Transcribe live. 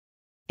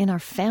in our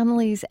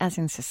families as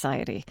in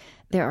society,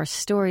 there are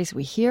stories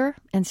we hear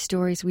and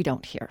stories we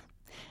don't hear.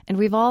 And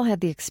we've all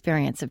had the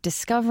experience of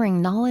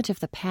discovering knowledge of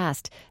the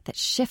past that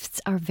shifts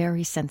our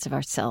very sense of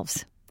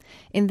ourselves.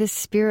 In this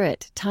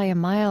spirit, Tiya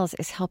Miles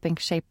is helping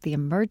shape the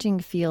emerging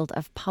field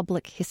of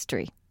public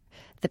history.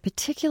 The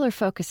particular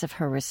focus of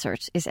her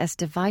research is as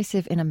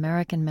divisive in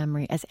American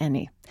memory as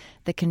any.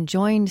 The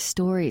conjoined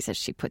stories, as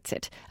she puts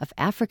it, of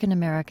African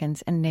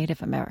Americans and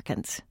Native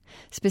Americans.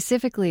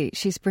 Specifically,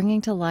 she's bringing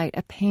to light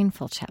a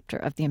painful chapter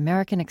of the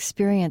American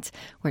experience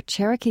where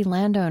Cherokee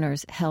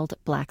landowners held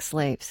black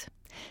slaves.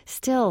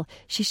 Still,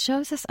 she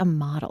shows us a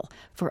model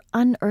for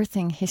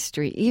unearthing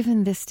history,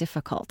 even this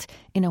difficult,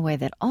 in a way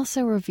that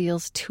also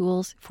reveals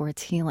tools for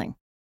its healing.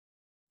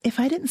 If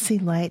I didn't see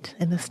light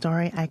in the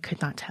story, I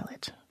could not tell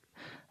it.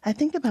 I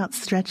think about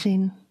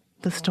stretching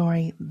the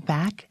story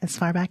back, as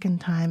far back in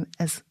time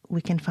as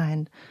we can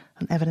find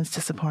evidence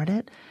to support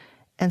it,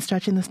 and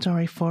stretching the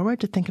story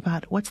forward to think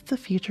about what's the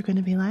future going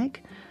to be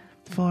like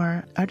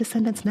for our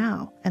descendants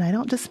now. And I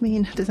don't just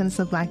mean descendants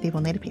of Black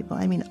people, Native people.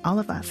 I mean all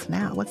of us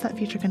now. What's that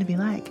future going to be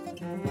like?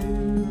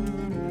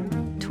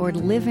 Toward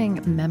living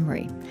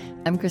memory.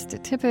 I'm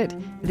Krista Tippett.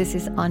 This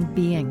is On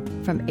Being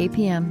from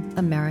APM,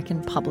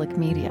 American Public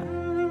Media.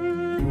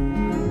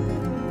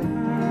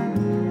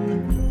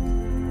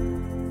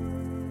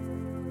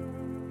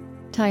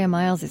 Tiya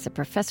Miles is a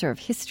professor of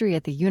history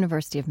at the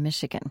University of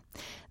Michigan.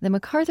 The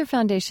MacArthur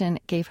Foundation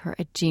gave her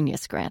a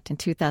Genius Grant in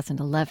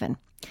 2011.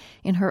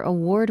 In her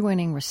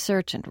award-winning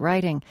research and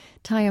writing,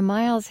 Tiya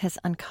Miles has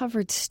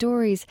uncovered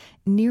stories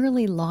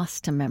nearly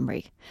lost to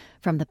memory,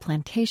 from the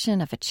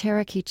plantation of a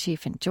Cherokee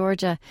chief in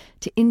Georgia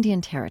to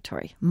Indian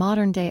Territory,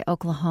 modern-day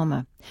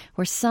Oklahoma,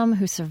 where some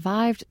who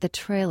survived the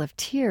Trail of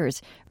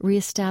Tears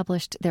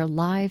reestablished their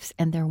lives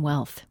and their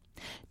wealth.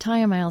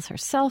 Tiya Miles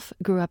herself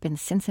grew up in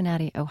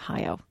Cincinnati,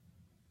 Ohio.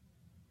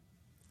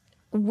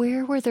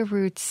 Where were the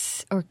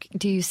roots, or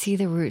do you see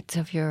the roots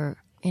of your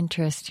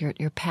interest,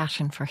 your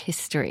passion for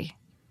history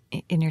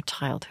in your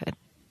childhood?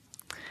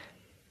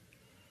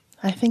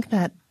 I think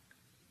that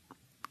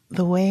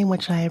the way in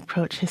which I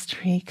approach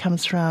history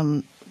comes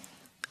from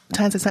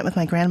times I spent with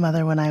my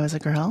grandmother when I was a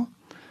girl.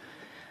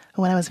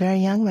 When I was very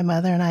young, my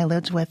mother and I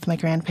lived with my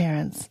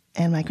grandparents.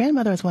 And my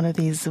grandmother was one of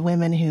these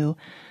women who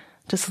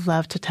just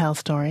loved to tell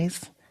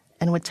stories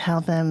and would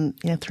tell them,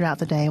 throughout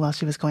the day while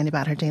she was going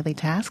about her daily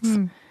tasks.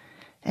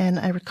 And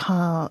I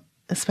recall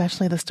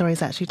especially the stories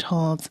that she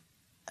told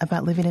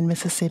about living in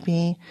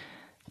Mississippi,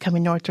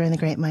 coming north during the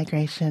Great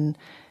Migration,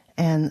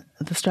 and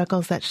the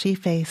struggles that she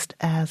faced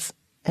as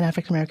an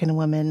African-American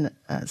woman,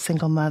 a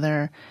single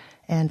mother,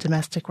 and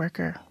domestic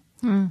worker.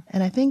 And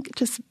I think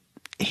just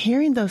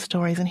hearing those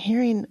stories and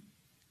hearing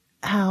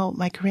how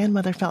my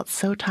grandmother felt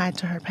so tied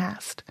to her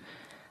past,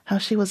 how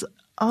she was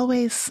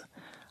always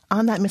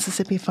on that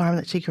Mississippi farm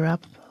that she grew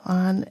up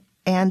on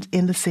and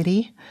in the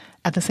city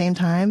at the same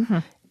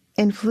time,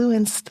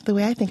 influenced the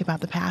way I think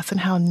about the past and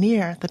how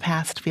near the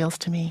past feels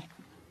to me.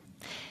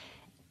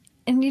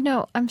 And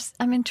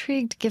I'm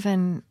intrigued,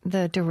 given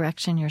the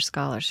direction your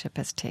scholarship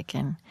has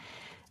taken.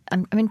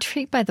 I'm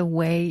intrigued by the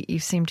way you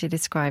seem to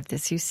describe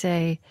this. You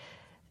say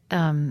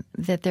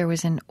that there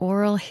was an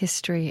oral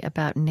history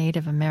about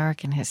Native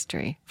American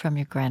history from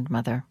your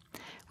grandmother,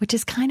 which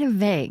is kind of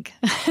vague.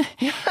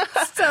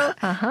 So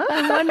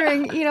I'm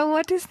wondering,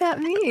 what does that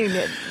mean?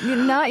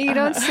 You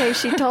don't say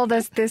she told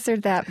us this or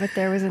that, but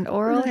there was an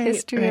oral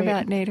history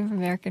about Native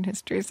American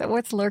history. So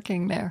what's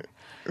lurking there?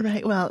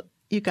 Right. Well,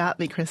 you got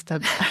me,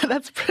 Krista.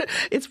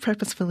 It's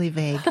purposefully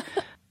vague.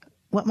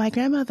 What my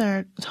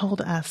grandmother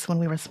told us when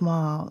we were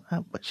small,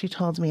 what she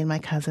told me and my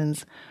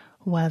cousins,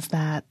 was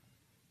that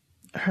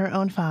her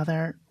own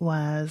father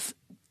was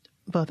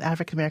both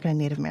African American and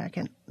Native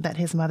American, that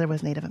his mother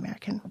was Native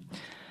American.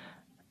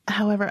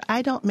 However,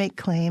 I don't make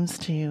claims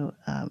to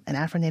an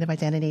Afro-Native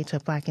identity, to a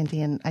Black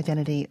Indian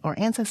identity or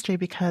ancestry,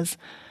 because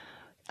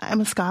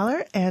I'm a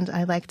scholar and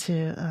I like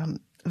to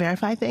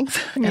verify things,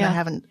 and I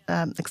haven't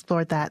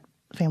explored that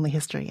family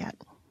history yet.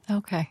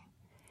 Okay.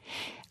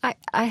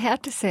 I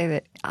have to say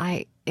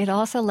that it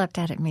also leapt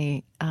out at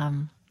me.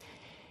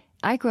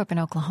 I grew up in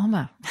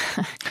Oklahoma,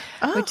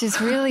 which is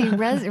really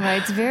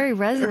it's very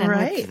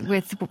resonant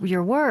with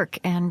your work.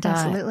 And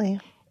absolutely.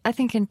 I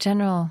think in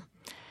general,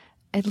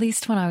 at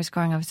least when I was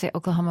growing up, I would say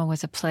Oklahoma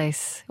was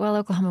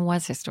Oklahoma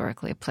was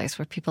historically a place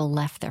where people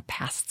left their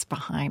pasts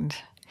behind.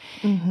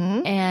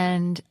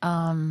 And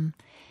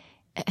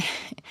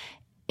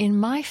in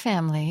my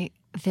family,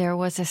 there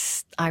was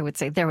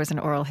an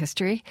oral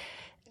history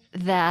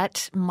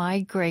that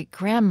my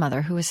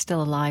great-grandmother, who was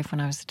still alive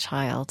when I was a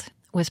child,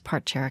 was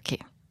part Cherokee.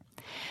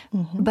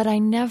 But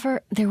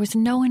there was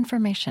no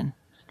information,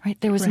 right?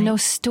 There was no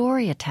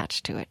story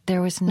attached to it.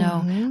 There was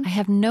I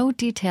have no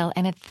detail.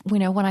 And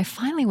when I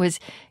finally was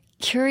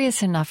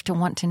curious enough to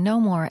want to know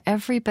more,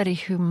 everybody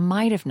who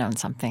might have known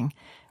something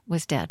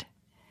was dead.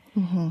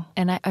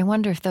 And I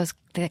wonder if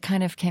that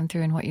kind of came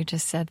through in what you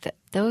just said, that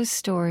those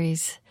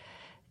stories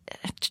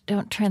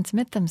don't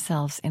transmit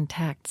themselves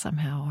intact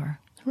somehow.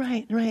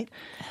 Right.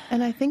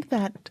 And I think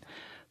that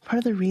part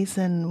of the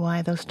reason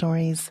why those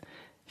stories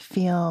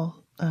feel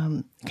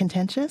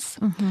contentious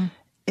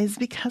is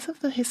because of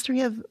the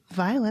history of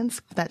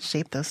violence that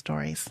shaped those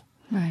stories.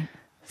 Right.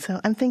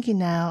 So I'm thinking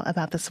now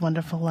about this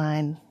wonderful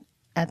line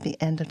at the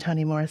end of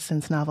Toni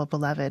Morrison's novel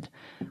Beloved,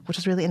 which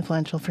was really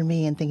influential for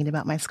me in thinking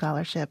about my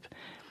scholarship.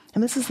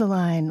 And this is the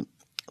line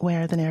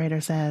where the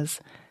narrator says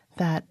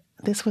that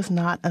this was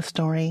not a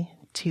story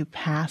to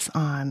pass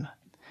on.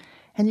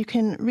 And you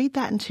can read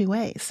that in two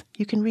ways.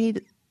 You can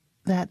read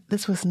that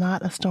this was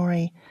not a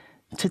story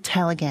to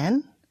tell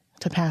again,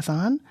 to pass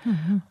on,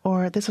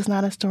 or this was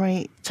not a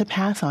story to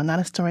pass on, not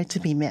a story to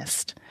be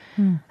missed.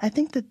 I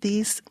think that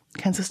these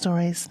kinds of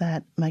stories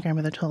that my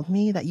grandmother told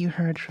me, that you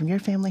heard from your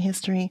family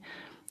history,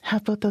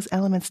 have both those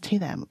elements to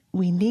them.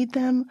 We need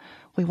them,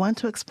 we want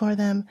to explore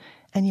them,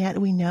 and yet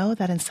we know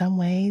that in some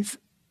ways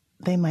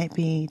they might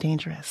be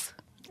dangerous.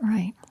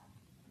 Right.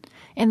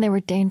 And they were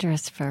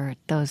dangerous for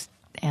those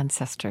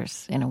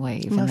ancestors in a way,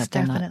 even though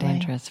they're not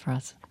dangerous for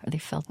us, or they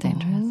felt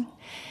dangerous.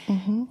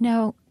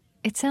 Now,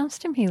 it sounds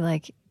to me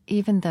like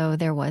even though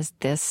there was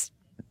this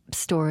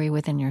story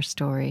within your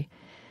story,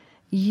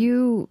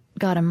 you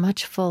got a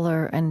much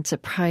fuller and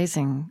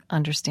surprising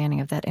understanding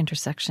of that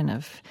intersection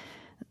of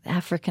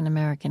African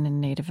American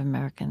and Native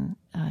American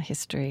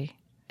history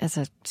as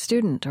a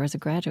student or as a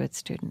graduate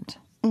student.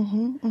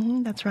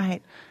 That's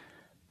right.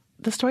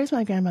 The stories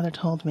my grandmother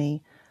told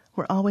me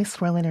were always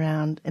swirling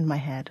around in my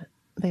head.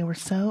 They were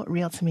so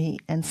real to me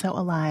and so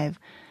alive.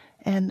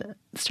 And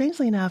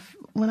strangely enough,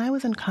 when I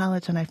was in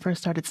college and I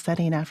first started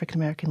studying African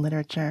American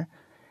literature,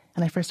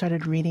 and I first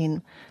started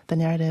reading the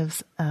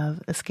narratives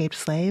of escaped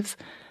slaves,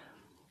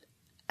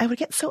 I would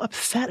get so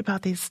upset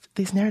about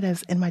these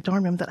narratives in my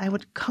dorm room that I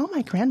would call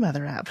my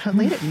grandmother up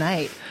late at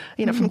night,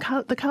 from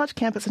the college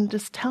campus, and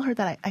just tell her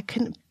that I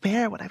couldn't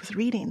bear what I was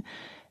reading.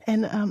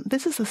 And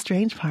this is the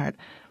strange part.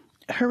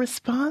 Her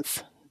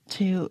response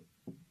to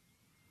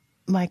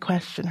my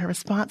question, her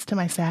response to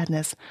my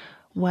sadness,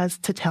 was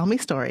to tell me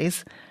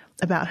stories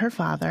about her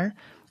father,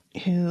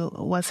 who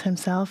was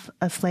himself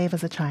a slave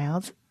as a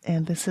child,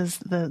 and this is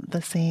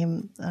the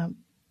same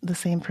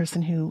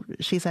person who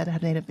she said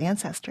had Native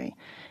ancestry.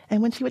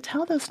 And when she would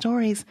tell those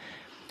stories,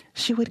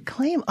 she would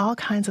claim all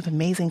kinds of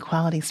amazing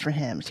qualities for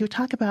him. She would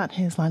talk about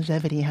his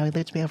longevity, how he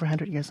lived to be over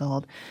 100 years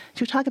old.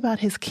 She would talk about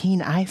his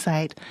keen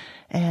eyesight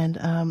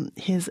and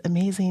his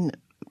amazing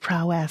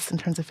prowess in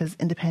terms of his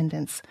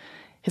independence,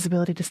 his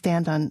ability to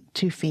stand on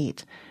 2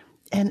 feet.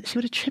 And she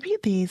would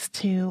attribute these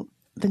to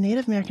the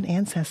Native American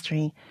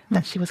ancestry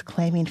that she was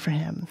claiming for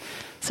him.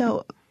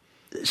 So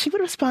she would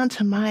respond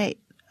to my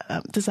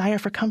desire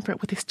for comfort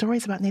with these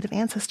stories about Native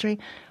ancestry,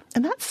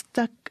 and that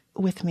stuck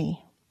with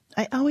me.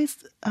 I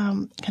always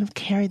kind of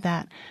carried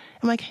that.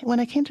 And when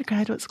I came to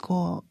graduate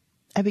school,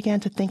 I began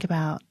to think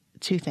about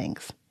 2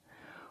 things.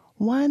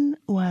 One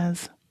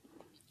was,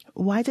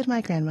 why did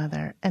my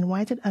grandmother and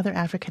why did other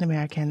African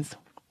Americans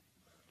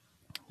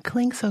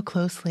cling so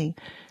closely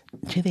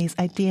to these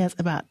ideas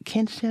about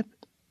kinship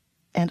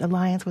and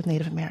alliance with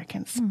Native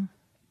Americans?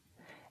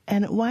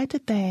 And why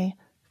did they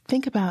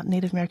think about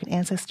Native American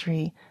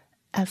ancestry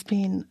as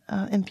being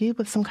imbued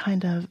with some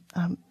kind of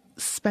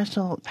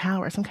special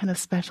power, some kind of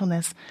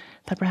specialness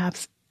that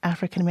perhaps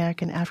African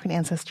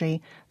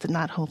ancestry did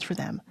not hold for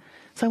them?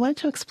 So I wanted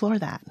to explore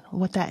that,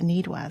 what that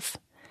need was.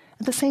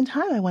 At the same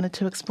time, I wanted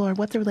to explore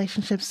what the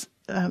relationships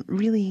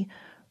really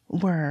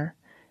were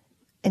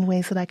in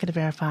ways that I could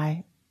verify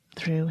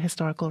through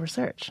historical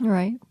research.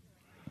 Right.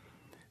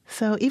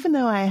 So even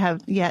though I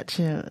have yet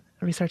to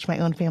research my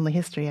own family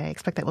history, I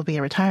expect that will be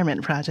a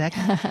retirement project.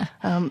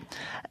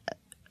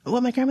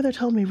 What my grandmother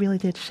told me really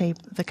did shape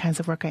the kinds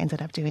of work I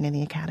ended up doing in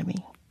the academy.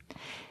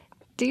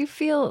 Do you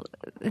feel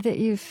that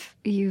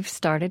you've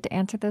started to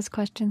answer those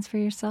questions for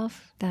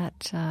yourself?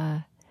 That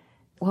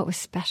what was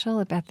special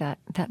about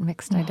that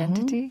mixed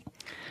identity?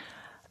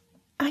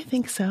 I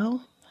think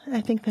so.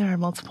 I think there are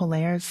multiple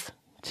layers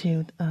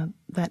to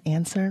that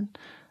answer.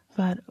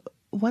 But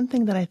one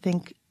thing that I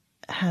think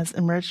has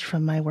emerged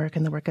from my work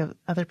and the work of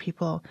other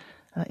people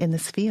in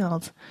this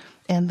field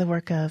and the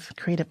work of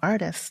creative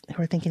artists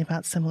who are thinking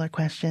about similar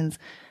questions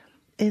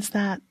is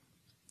that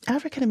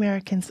African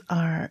Americans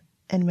are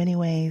in many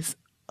ways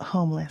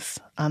homeless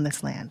on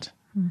this land.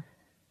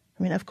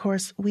 I mean, of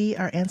course,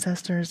 our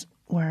ancestors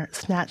were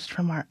snatched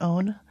from our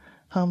own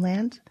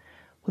homeland.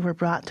 We were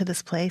brought to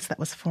this place that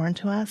was foreign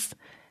to us,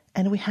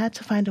 and we had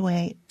to find a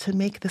way to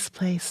make this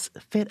place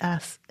fit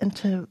us and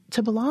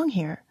to belong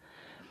here.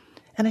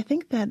 And I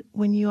think that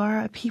when you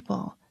are a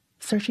people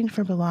searching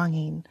for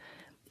belonging,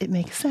 it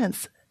makes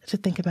sense to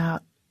think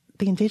about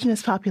the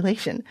indigenous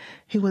population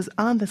who was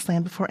on this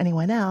land before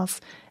anyone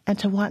else and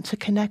to want to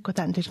connect with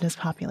that indigenous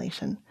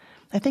population.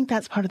 I think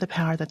that's part of the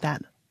power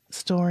that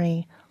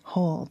story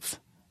holds.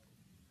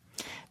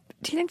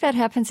 Do you think that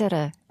happens at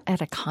a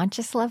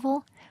conscious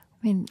level?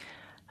 I mean,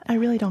 I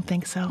really don't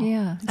think so.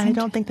 Yeah, I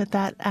don't think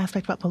that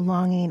aspect about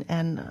belonging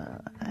and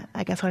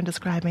I guess what I'm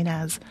describing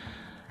as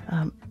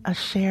a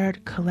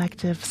shared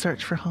collective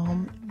search for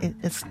home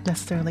is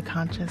necessarily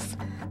conscious.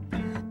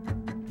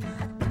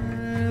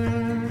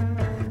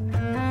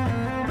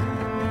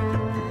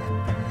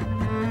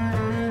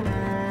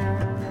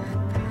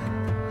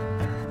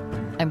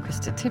 I'm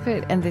Krista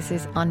Tippett, and this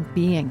is On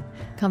Being,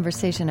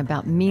 conversation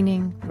about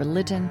meaning,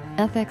 religion,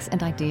 ethics,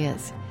 and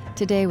ideas.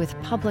 Today with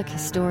public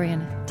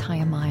historian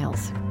Tiya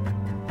Miles.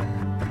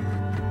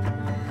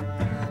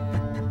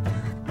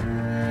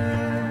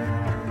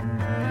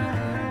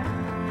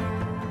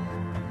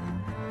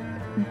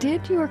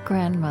 Did your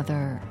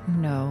grandmother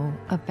know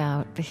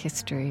about the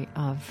history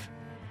of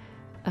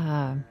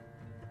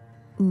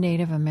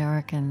Native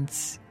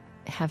Americans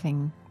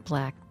having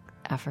black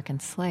African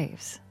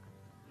slaves?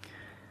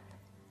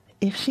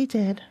 If she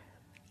did,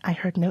 I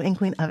heard no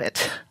inkling of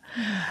it.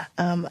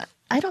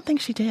 I don't think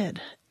she did.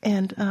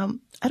 And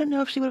I don't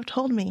know if she would have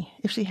told me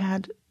if she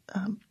had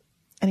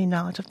any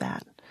knowledge of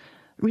that.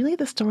 Really,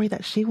 the story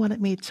that she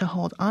wanted me to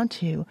hold on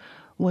to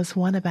was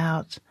one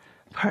about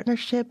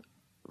partnership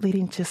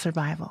leading to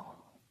survival.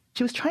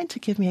 She was trying to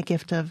give me a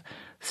gift of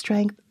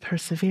strength,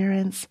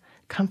 perseverance,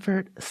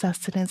 comfort,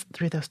 sustenance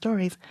through those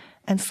stories,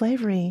 and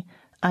slavery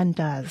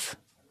undoes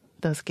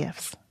those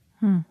gifts.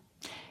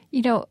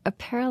 You know, a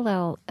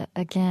parallel,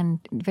 again,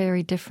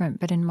 very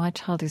different, but in my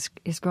childhood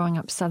is growing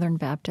up Southern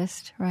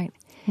Baptist, right?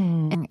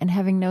 And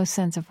having no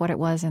sense of what it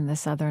was in the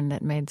Southern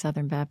that made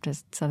Southern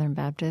Baptist.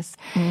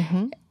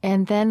 Mm-hmm.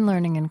 And then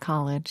learning in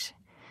college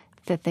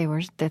that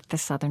the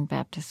Southern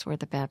Baptists were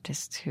the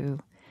Baptists who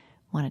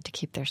wanted to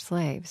keep their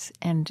slaves.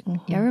 And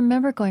I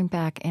remember going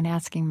back and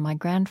asking my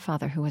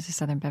grandfather, who was a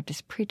Southern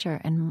Baptist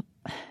preacher, and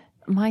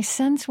my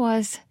sense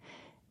was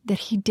that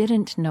he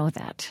didn't know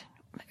that.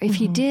 If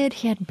he did,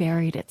 he had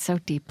buried it so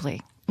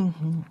deeply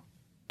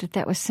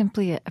that was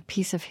simply a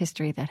piece of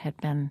history that had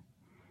been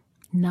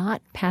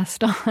not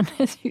passed on,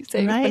 as you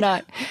say, right. Or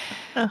not.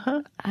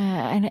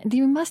 And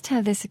you must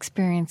have this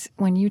experience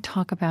when you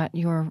talk about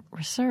your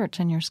research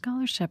and your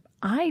scholarship.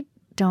 I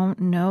don't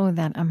know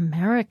that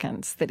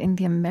in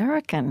the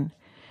American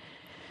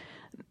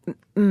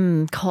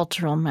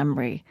cultural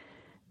memory,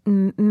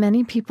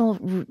 many people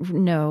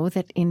know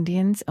that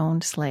Indians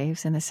owned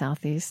slaves in the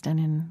Southeast and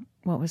in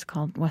what was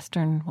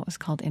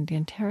called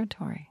Indian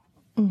Territory.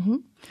 Mm-hmm.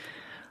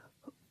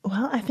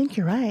 Well, I think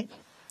you're right.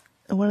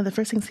 One of the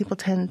first things people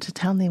tend to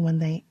tell me when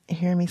they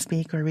hear me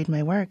speak or read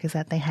my work is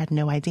that they had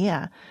no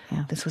idea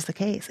this was the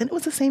case. And it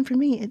was the same for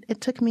me.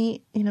 It took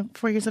me,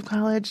 4 years of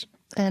college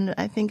and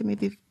I think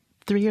maybe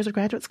 3 years of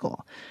graduate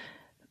school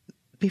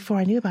before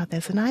I knew about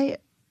this. And I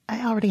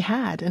already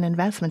had an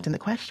investment in the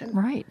question.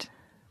 Right.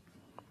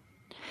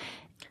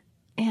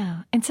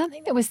 Yeah. And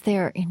something that was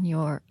there in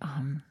your...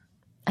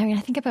 I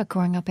think about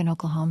growing up in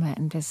Oklahoma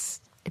and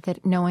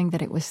that knowing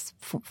that it was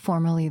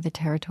formerly the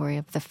territory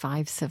of the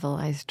 5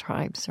 civilized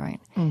tribes, right?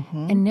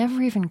 Mm-hmm. And never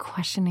even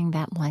questioning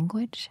that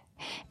language.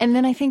 And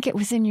then I think it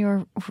was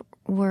in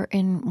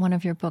one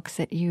of your books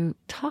that you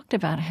talked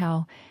about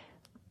how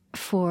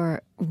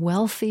for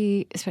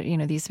wealthy,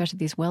 especially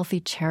these wealthy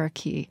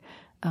Cherokee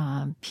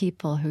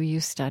people who you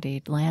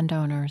studied,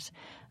 landowners,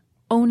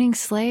 owning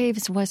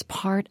slaves was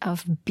part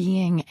of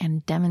being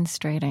and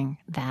demonstrating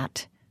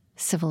that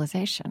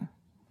civilization.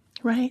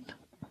 Right.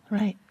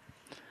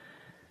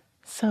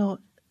 So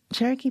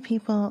Cherokee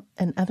people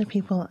and other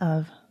people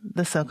of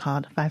the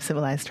so-called 5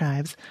 civilized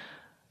tribes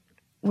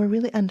were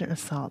really under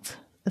assault,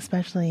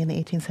 especially in the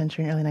 18th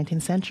century and early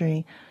 19th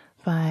century,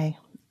 by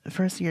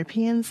first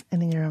Europeans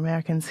and then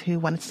Euro-Americans who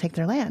wanted to take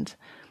their land.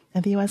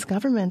 And the U.S.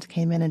 government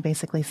came in and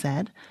basically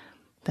said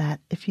that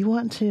if you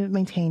want to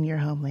maintain your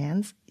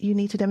homelands, you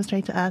need to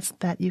demonstrate to us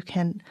that you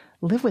can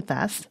live with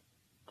us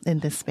in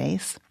this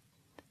space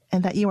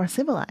and that you are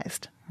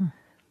civilized.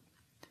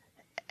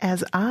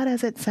 As odd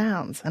as it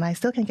sounds, and I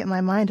still can't get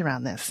my mind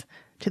around this,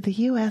 to the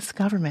U.S.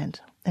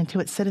 government and to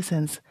its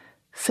citizens,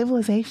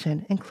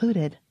 civilization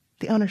included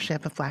the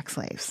ownership of black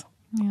slaves.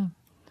 Yeah.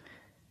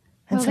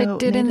 And well, so they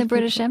did in the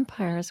British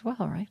Empire as well,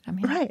 right?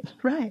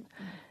 Right.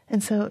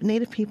 And so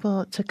Native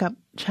people took up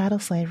chattel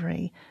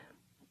slavery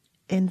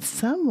in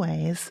some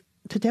ways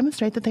to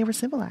demonstrate that they were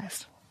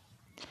civilized.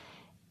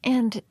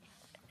 And,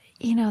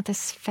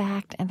 this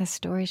fact and the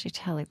stories you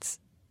tell, it's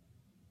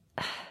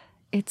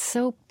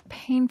so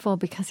painful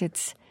because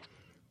it's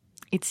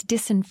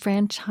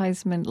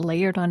disenfranchisement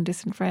layered on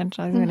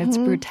disenfranchisement. It's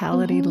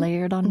brutality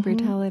layered on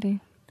brutality.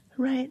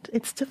 Right.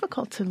 It's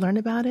difficult to learn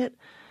about it,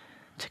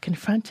 to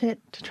confront it,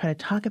 to try to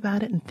talk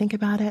about it and think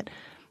about it.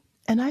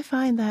 And I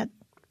find that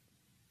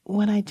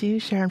when I do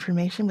share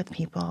information with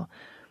people,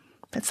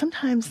 that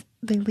sometimes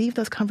they leave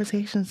those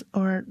conversations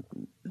or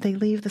they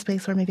leave the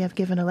space where maybe I've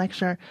given a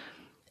lecture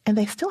and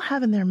they still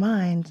have in their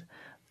mind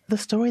the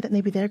story that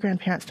maybe their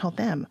grandparents told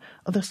them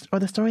or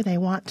the story they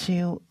want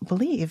to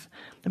believe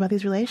about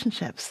these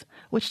relationships,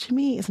 which to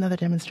me is another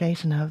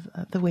demonstration of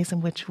the ways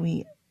in which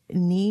we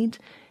need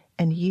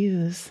and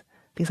use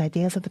these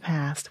ideas of the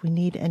past. We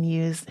need and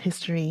use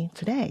history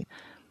today.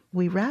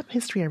 We wrap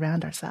history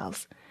around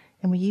ourselves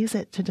and we use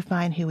it to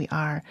define who we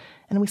are.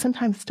 And we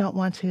sometimes don't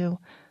want to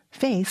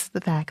face the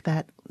fact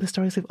that the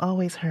stories we've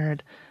always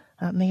heard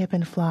may have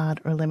been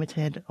flawed or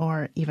limited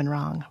or even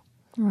wrong.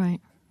 Right.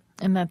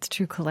 And that's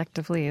true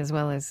collectively as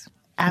well as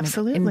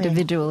absolutely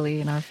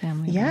individually in our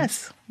family.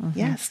 Yes. Mm-hmm.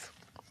 Yes.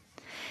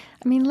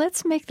 I mean,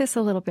 let's make this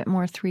a little bit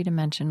more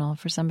three-dimensional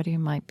for somebody who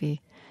might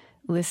be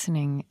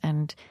listening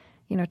and,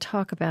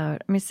 talk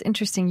about, I mean, it's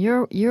interesting,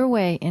 your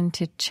way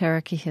into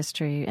Cherokee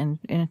history and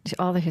into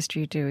all the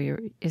history you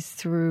do is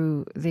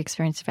through the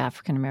experience of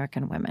African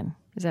American women.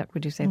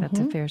 Would you say that's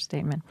a fair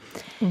statement?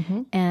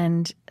 Mm-hmm.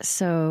 And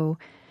so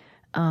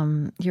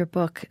your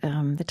book,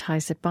 The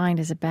Ties That Bind,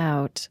 is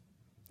about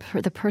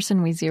the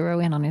person we zero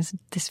in on is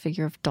this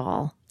figure of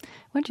Doll.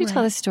 Why don't you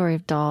tell the story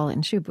of Doll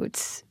in shoe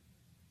boots?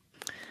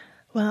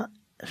 Well,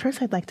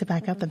 first I'd like to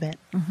back up a bit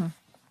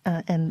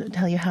and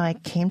tell you how I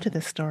came to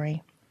this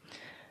story.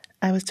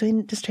 I was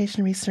doing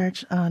dissertation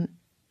research on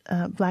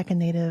Black and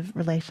Native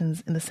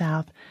relations in the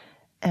South,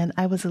 and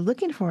I was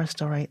looking for a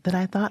story that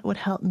I thought would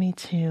help me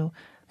to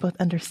both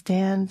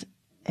understand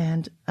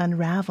and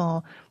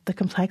unravel the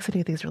complexity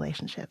of these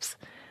relationships.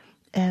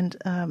 And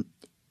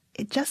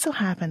it just so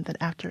happened that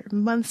after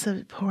months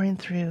of pouring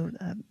through,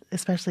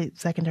 especially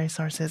secondary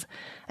sources,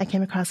 I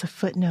came across a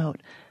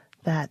footnote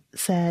that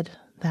said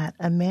that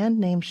a man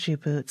named Shoe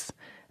Boots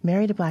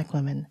married a Black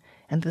woman,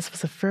 and this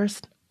was the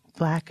first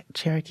Black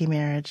Cherokee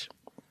marriage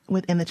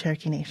within the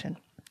Cherokee Nation.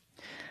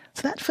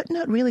 So that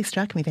footnote really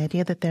struck me, the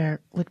idea that there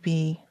would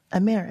be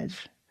a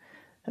marriage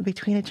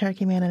between a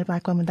Cherokee man and a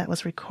Black woman that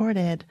was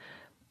recorded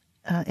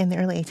in the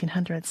early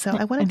 1800s. So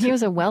I wanted and he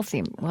was a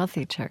wealthy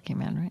Cherokee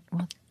man, right?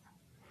 Well,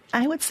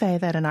 I would say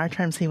that in our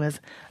terms, he was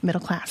middle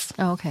class.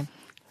 Oh, okay.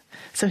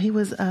 So he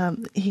was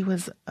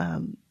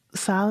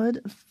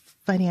solid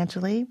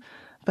financially,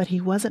 but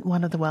he wasn't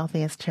one of the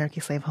wealthiest Cherokee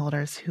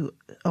slaveholders who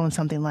owned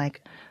something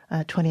like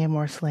 20 or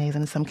more slaves,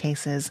 and in some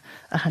cases,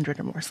 100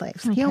 or more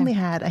slaves. Okay. He only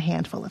had a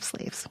handful of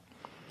slaves.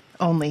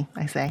 Only,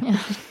 I say.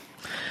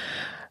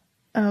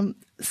 Yeah.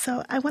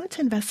 So I wanted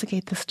to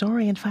investigate the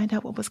story and find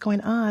out what was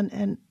going on.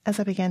 And as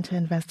I began to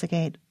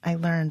investigate, I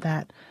learned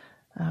that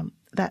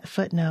that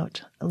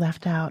footnote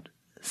left out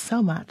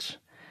so much.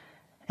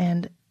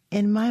 And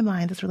in my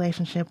mind, this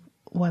relationship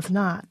was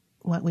not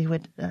what we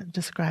would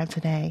describe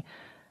today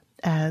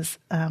as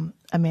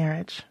a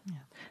marriage. Yeah.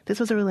 This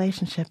was a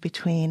relationship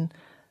between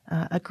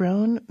a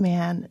grown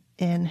man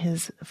in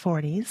his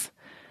 40s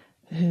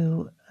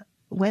who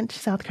went to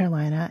South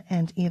Carolina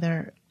and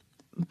either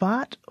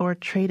bought or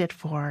traded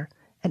for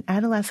an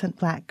adolescent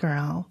Black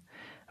girl,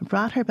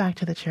 brought her back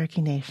to the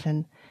Cherokee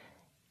Nation,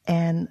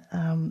 and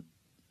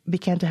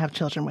began to have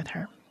children with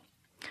her.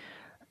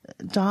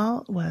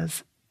 Doll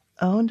was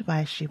owned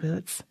by Shoe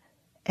Boots,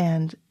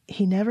 and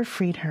he never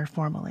freed her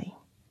formally.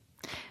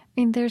 I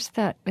mean, there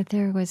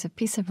was a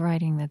piece of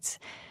writing that's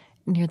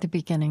near the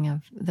beginning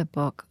of the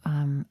book.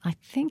 I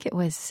think it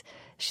was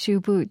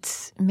Shoe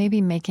Boots maybe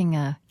making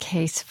a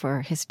case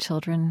for his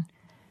children.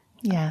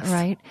 Yes.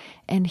 Right?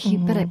 And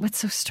but what's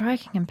so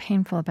striking and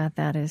painful about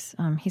that is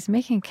he's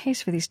making a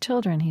case for these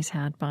children he's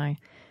had by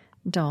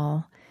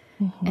Doll.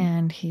 Mm-hmm.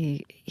 And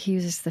he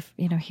uses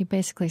he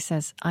basically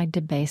says, I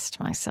debased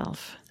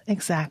myself.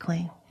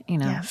 Exactly.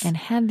 Yes. And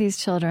had these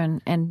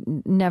children,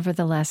 and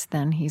nevertheless,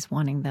 then he's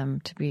wanting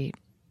them to be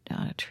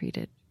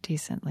treated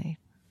decently.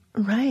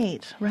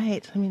 Right.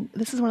 I mean,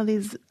 this is one of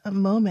these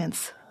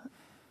moments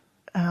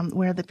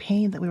where the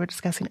pain that we were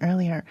discussing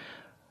earlier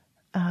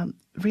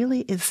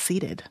really is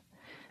seated.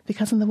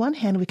 Because on the one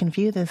hand, we can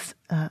view this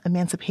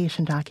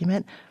emancipation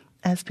document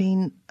as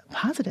being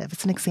positive.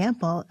 It's an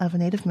example of a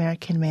Native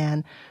American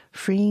man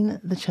freeing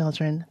the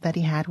children that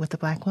he had with the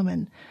Black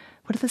woman.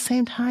 But at the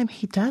same time,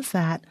 he does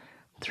that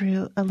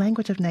through a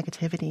language of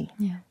negativity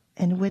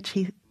in which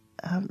he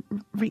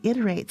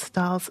reiterates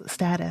Doll's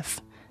status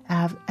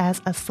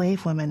as a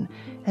slave woman.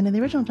 And in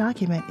the original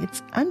document,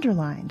 it's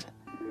underlined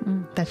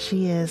that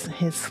she is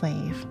his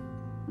slave.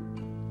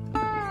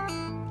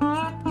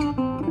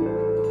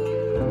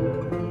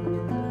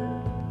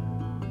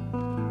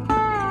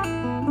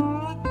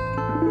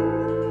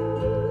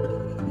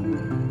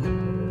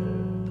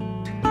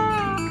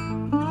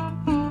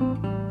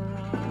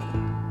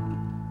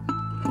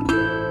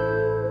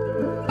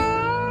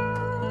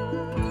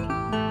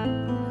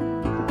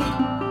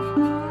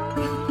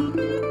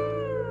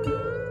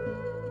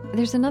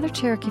 There's another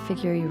Cherokee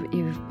figure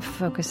you've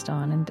focused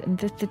on, and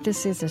that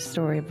this is a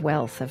story of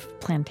wealth, of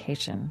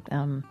plantation,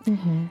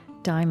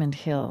 Diamond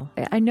Hill.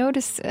 I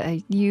notice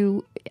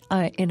you,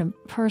 in a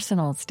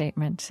personal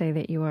statement, say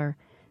that you are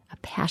a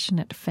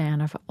passionate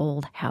fan of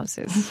old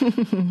houses.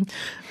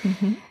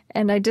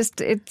 And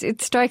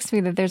it strikes me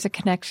that there's a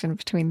connection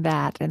between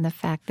that and the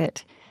fact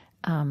that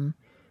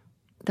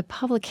the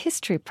Public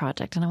History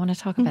Project, and I want to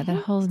talk about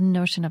that whole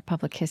notion of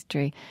public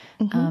history,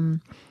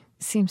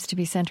 seems to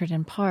be centered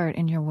in part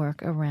in your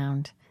work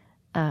around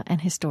an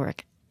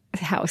historic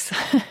house.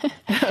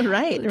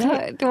 Right.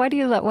 Why do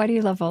you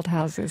love old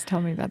houses? Tell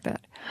me about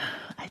that.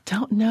 I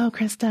don't know,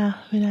 Krista.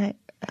 I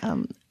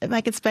mean, if I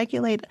could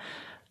speculate,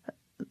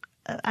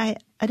 I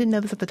didn't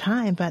know this at the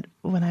time, but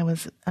when I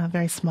was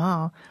very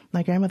small,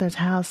 my grandmother's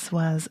house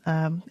was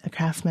a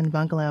craftsman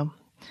bungalow,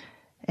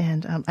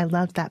 and I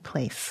loved that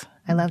place.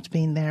 I loved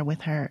being there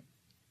with her,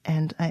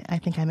 and I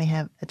think I may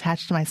have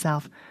attached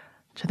myself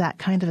to that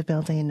kind of a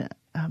building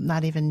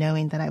not even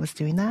knowing that I was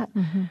doing that.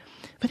 Mm-hmm.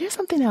 But here's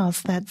something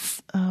else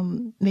that's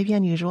maybe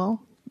unusual,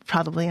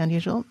 probably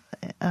unusual.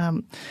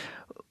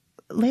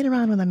 Later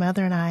on, when my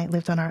mother and I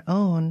lived on our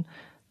own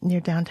near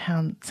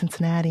downtown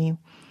Cincinnati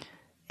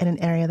in an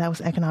area that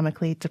was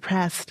economically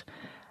depressed,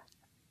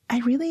 I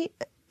really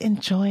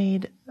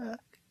enjoyed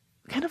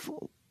kind of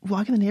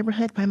walking the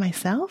neighborhood by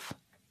myself.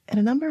 And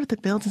a number of the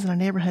buildings in our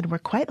neighborhood were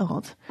quite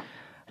old,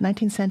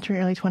 19th century,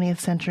 early 20th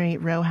century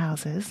row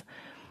houses.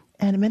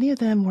 And many of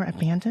them were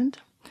abandoned.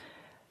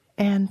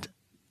 And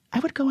I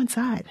would go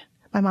inside.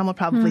 My mom will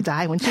probably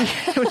die when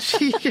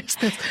she hears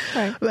this.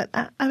 Right. But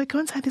I would go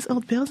inside these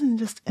old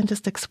buildings and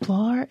just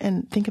explore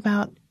and think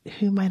about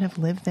who might have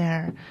lived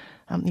there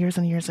years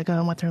and years ago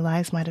and what their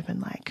lives might have been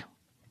like.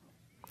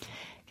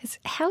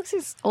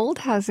 Because old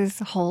houses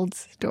hold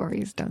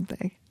stories, don't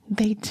they?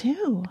 They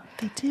do.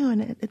 They do.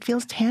 And it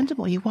feels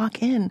tangible. You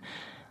walk in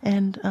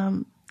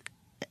and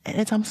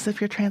it's almost as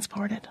if you're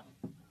transported.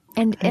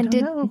 And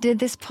did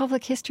this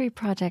public history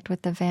project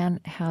with the Van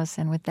House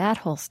and with that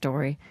whole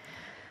story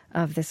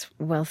of this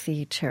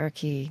wealthy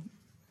Cherokee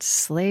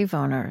slave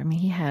owner, I mean,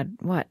 he had,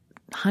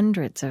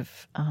 hundreds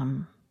of,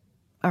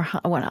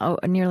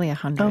 nearly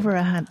 100. Over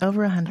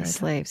 100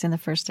 slaves in the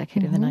first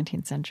decade of the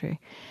 19th century.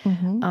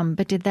 Mm-hmm.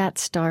 But did that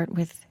start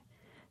with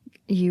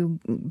you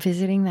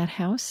visiting that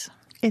house?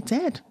 It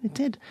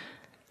did.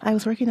 I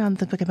was working on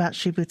the book about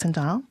Shoe Boots and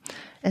Doll,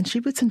 and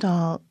Shoe Boots and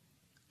Doll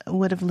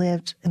would have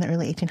lived in the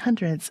early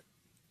 1800s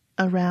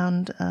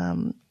around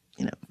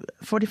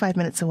 45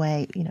 minutes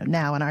away,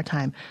 now in our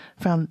time,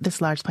 from this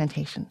large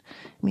plantation.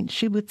 I mean,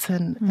 Shoe Boots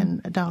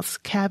and Doll's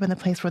cabin, the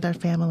place where their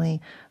family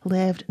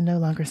lived, no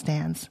longer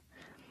stands.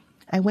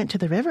 I went to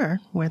the river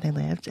where they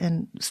lived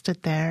and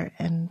stood there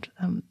and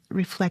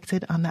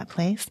reflected on that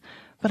place,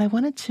 but I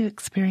wanted to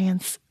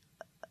experience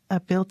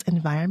a built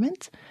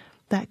environment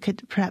that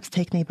could perhaps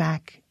take me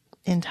back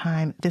in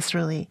time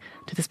viscerally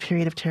to this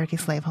period of Cherokee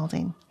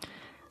slaveholding.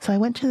 So I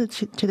went to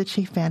the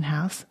Chief Van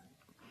House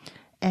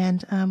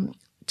and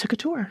took a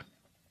tour.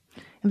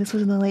 And this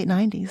was in the late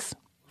 90s.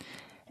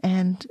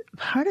 And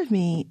part of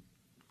me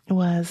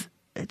was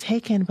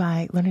taken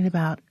by learning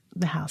about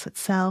the house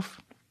itself,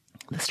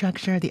 the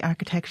structure, the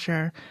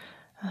architecture.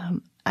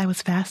 I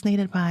was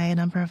fascinated by a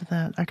number of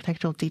the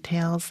architectural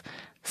details,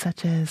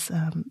 such as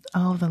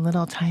all of the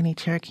little tiny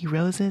Cherokee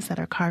roses that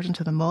are carved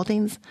into the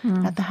moldings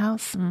at the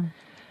house.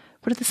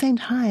 But at the same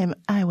time,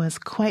 I was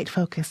quite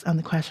focused on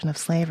the question of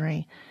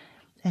slavery.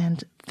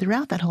 And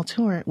throughout that whole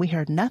tour, we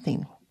heard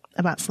nothing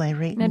about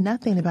slavery,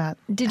 nothing about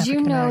Did you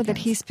know that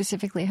he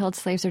specifically held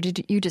slaves, or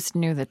did you just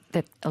knew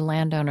that a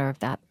landowner of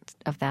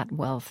that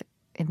wealth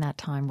in that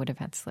time would have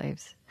had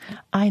slaves?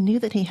 I knew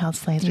that he held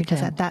slaves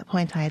because at that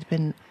point I had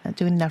been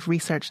doing enough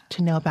research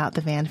to know about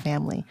the Van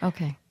family.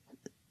 Okay.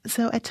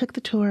 So I took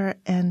the tour,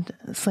 and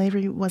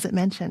slavery wasn't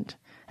mentioned.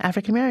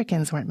 African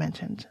Americans weren't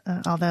mentioned,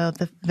 although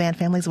the Van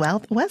family's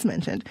wealth was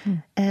mentioned.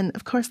 And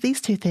of course,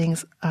 these two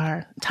things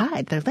are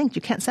tied. They're linked.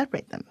 You can't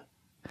separate them.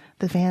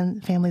 The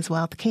Van family's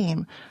wealth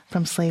came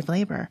from slave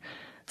labor.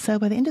 So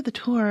by the end of the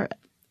tour,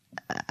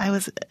 I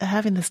was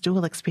having this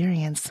dual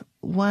experience.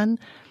 One,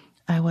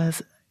 I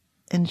was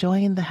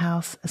enjoying the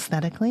house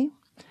aesthetically,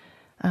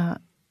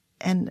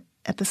 and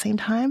at the same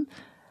time,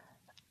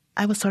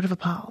 I was sort of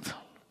appalled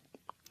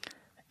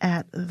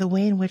at the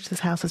way in which this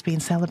house was being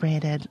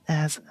celebrated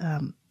as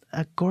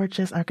a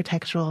gorgeous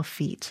architectural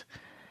feat,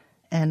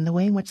 and the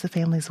way in which the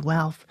family's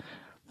wealth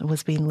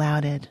was being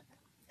lauded,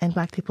 and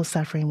Black people's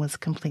suffering was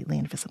completely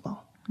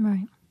invisible.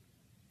 Right.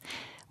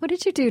 What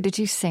did you do? Did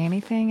you say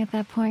anything at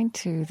that point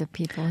to the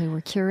people who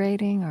were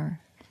curating, or?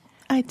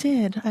 I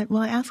did. I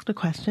asked a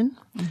question.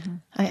 Mm-hmm.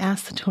 I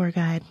asked the tour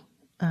guide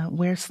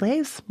where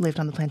slaves lived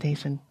on the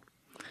plantation.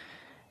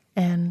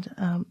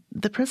 And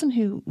the person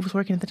who was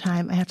working at the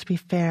time, I have to be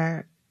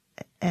fair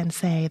and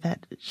say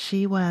that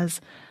she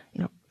was,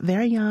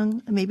 very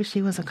young. Maybe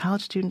she was a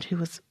college student who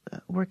was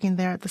working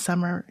there at the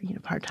summer,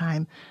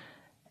 part-time.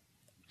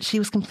 She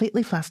was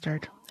completely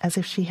flustered, as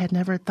if she had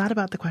never thought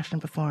about the question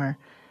before,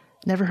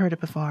 never heard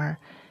it before.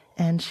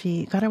 And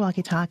she got her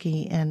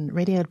walkie-talkie and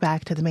radioed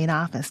back to the main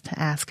office to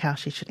ask how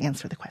she should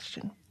answer the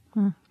question.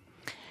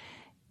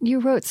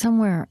 You wrote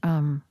somewhere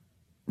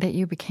that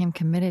you became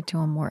committed to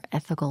a more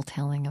ethical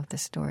telling of the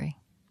story.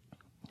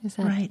 Is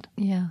that right?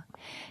 Yeah.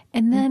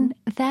 And then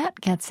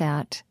that gets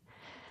at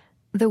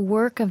the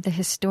work of the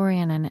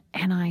historian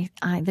and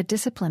I the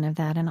discipline of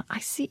that. And I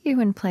see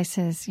you in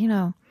places,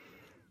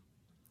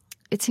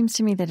 it seems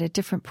to me that at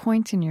different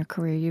points in your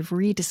career, you've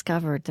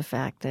rediscovered the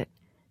fact that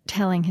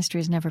telling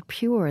history is never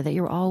pure, that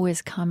you're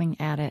always coming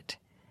at it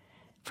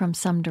from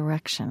some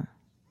direction.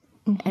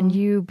 Mm-hmm. And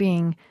you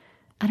being,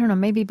 I don't know,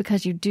 maybe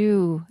because you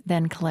do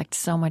then collect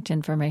so much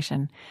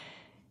information,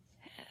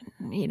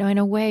 in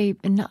a way,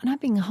 not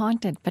being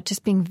haunted, but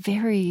just being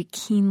very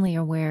keenly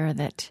aware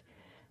that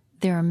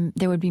there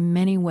would be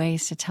many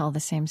ways to tell the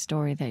same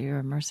story that you're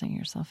immersing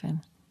yourself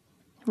in.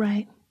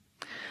 Right.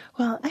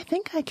 Well, I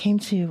think I came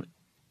to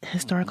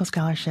historical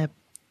scholarship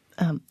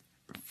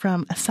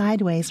from a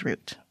sideways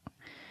route.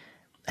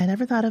 I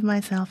never thought of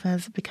myself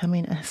as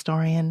becoming a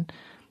historian.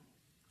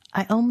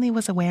 I only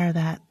was aware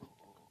that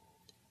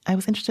I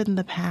was interested in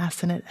the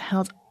past, and it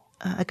held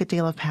a good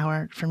deal of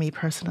power for me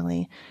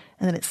personally,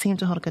 and that it seemed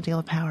to hold a good deal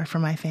of power for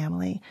my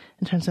family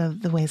in terms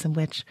of the ways in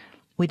which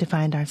we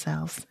defined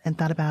ourselves and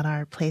thought about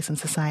our place in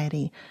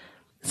society.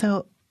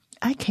 So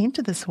I came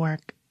to this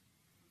work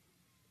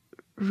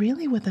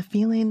really with a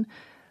feeling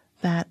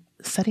that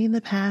studying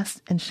the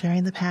past and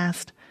sharing the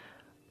past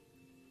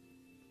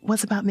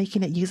was about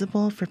making it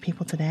usable for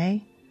people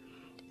today,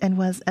 and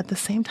was at the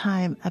same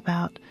time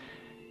about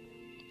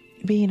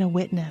being a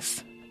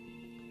witness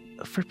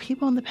for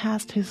people in the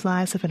past whose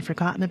lives have been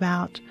forgotten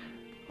about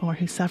or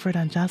who suffered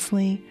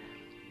unjustly.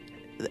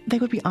 They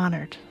would be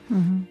honored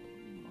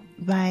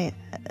by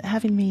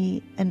having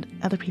me and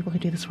other people who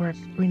do this work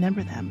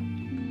remember them.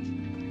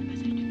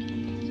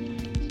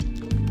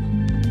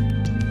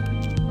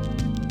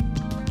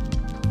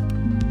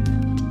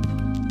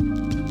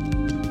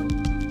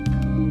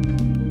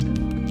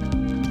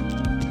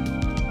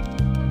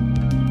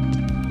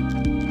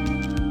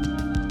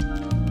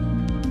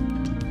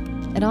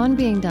 At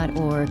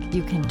onbeing.org,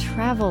 you can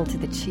travel to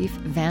the Chief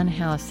Van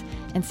House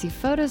and see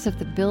photos of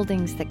the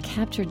buildings that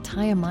captured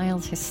Tiya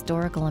Miles'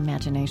 historical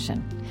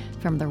imagination.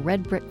 From the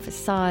red brick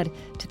facade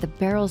to the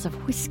barrels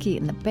of whiskey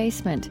in the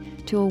basement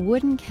to a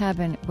wooden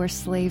cabin where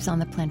slaves on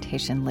the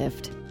plantation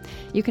lived.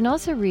 You can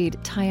also read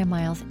Tiya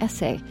Miles'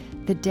 essay,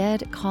 The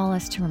Dead Call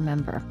Us to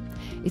Remember.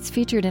 It's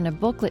featured in a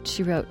booklet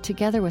she wrote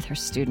together with her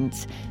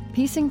students,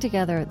 piecing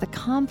together the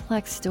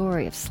complex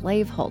story of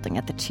slaveholding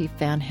at the Chief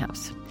Van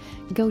House.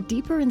 Go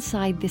deeper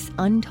inside this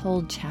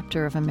untold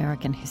chapter of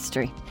American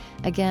history.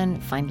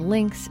 Again, find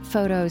links,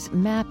 photos,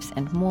 maps,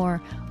 and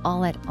more,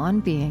 all at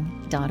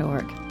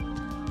onbeing.org.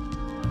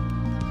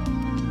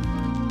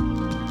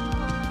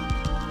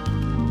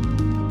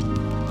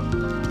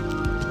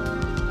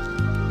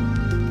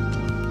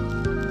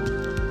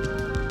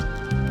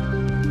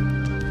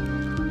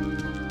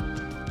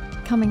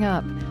 Coming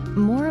up,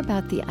 more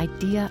about the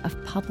idea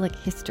of public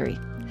history.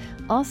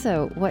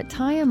 Also, what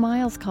Tiya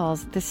Miles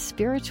calls the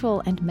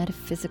spiritual and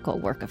metaphysical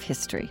work of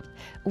history.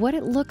 What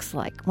it looks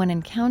like when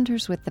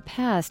encounters with the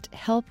past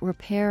help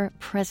repair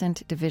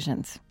present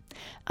divisions.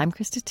 I'm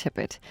Krista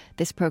Tippett.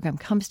 This program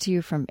comes to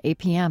you from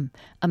APM,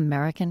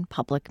 American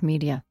Public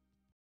Media.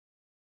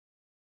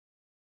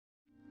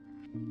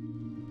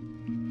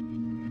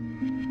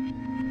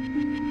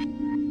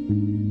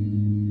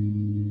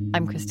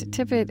 I'm Krista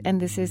Tippett, and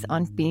this is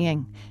On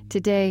Being.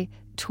 Today,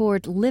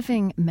 toward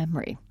living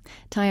memory.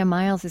 Tiya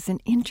Miles is an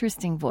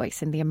interesting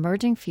voice in the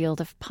emerging field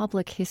of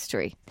public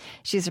history.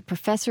 She's a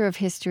professor of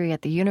history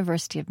at the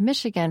University of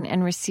Michigan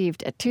and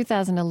received a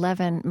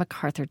 2011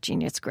 MacArthur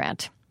Genius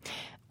Grant.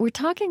 We're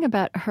talking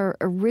about her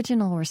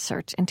original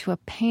research into a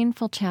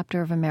painful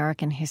chapter of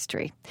American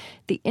history,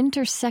 the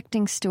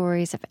intersecting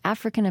stories of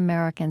African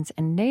Americans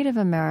and Native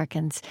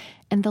Americans,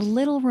 and the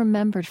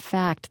little-remembered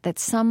fact that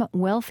some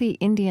wealthy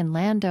Indian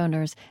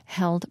landowners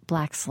held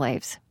black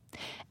slaves.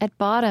 At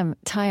bottom,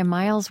 Tiya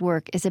Miles'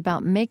 work is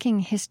about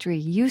making history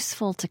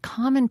useful to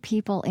common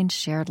people in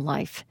shared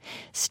life,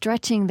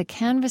 stretching the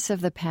canvas of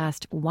the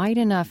past wide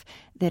enough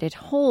that it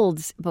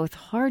holds both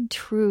hard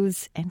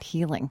truths and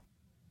healing.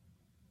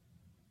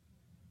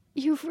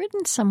 You've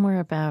written somewhere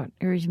about,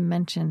 or you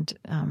mentioned,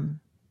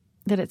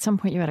 that at some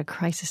point you had a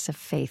crisis of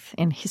faith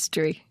in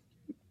history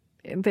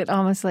that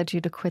almost led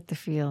you to quit the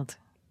field.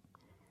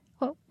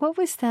 What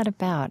was that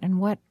about, and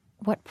what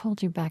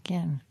pulled you back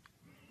in?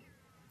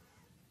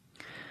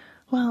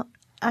 Well,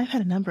 I've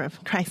had a number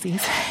of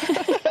crises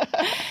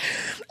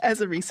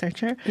as a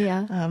researcher.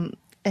 Yeah.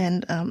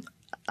 And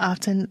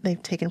often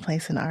they've taken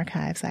place in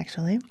archives,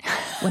 actually,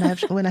 when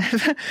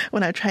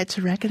I've tried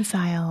to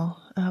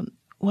reconcile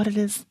what it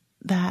is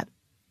that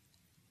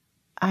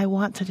I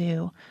want to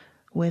do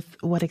with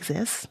what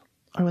exists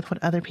or with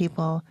what other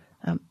people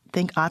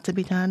think ought to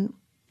be done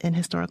in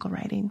historical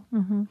writing.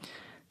 Mm-hmm.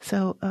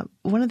 So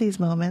one of these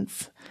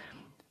moments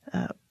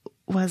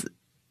was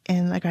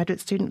in a graduate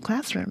student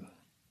classroom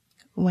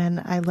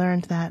when I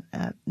learned that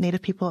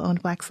Native people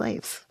owned black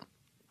slaves.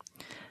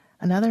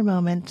 Another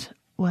moment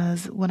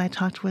was when I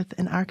talked with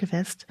an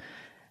archivist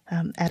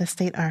at a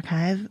state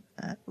archive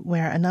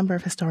where a number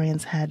of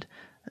historians had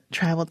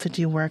traveled to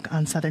do work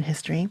on Southern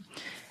history.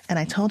 And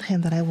I told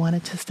him that I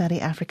wanted to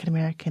study African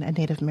American and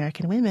Native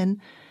American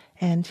women,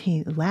 and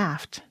he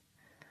laughed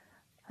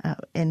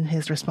in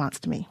his response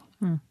to me.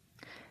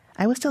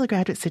 I was still a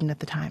graduate student at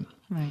the time.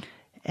 Right.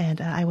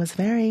 And I was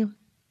very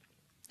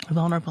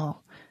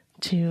vulnerable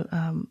to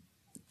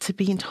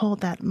being told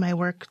that my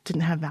work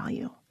didn't have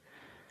value.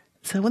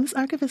 So when this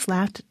archivist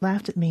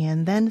laughed at me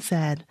and then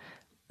said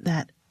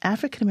that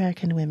African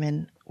American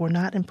women were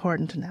not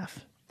important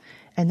enough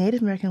and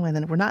Native American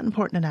women were not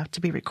important enough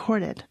to be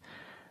recorded,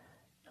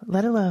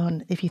 let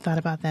alone if you thought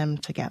about them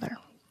together,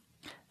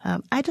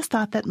 I just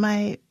thought that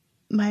my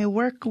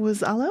work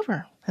was all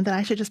over and that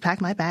I should just pack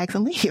my bags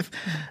and leave.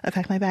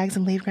 Pack my bags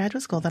and leave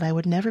graduate school, that I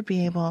would never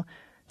be able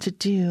to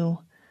do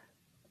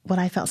what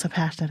I felt so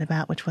passionate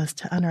about, which was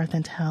to unearth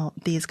and tell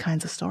these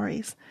kinds of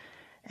stories.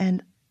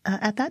 And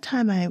At that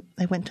time, I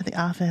went to the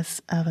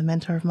office of a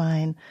mentor of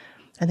mine,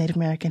 a Native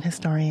American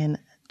historian,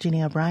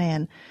 Jeannie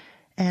O'Brien,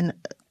 and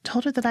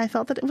told her that I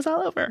felt that it was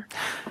all over.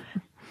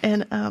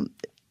 And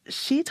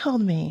she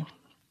told me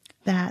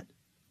that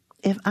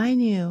if I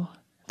knew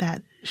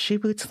that Shoe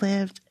Boots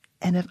lived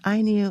and if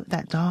I knew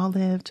that Doll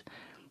lived,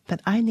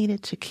 that I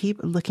needed to keep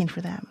looking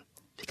for them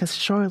because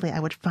surely I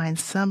would find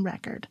some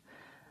record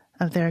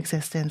of their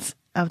existence,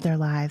 of their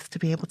lives, to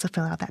be able to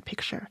fill out that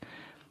picture.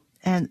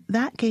 And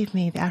that gave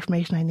me the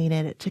affirmation I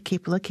needed to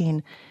keep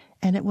looking.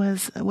 And it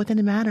was within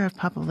a matter of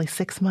probably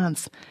 6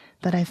 months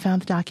that I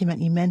found the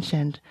document you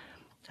mentioned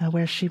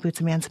where Shoe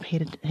Boots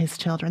emancipated his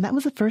children. That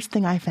was the first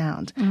thing I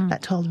found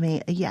that told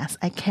me, yes,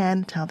 I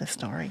can tell this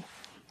story.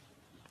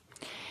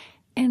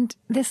 And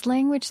this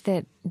language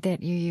that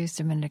you used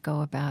a minute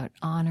ago about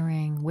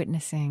honoring,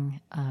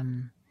 witnessing,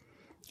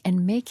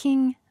 and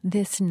making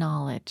this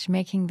knowledge,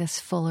 making this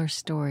fuller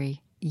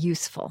story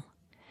useful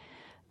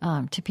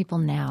to people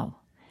now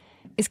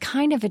is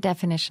kind of a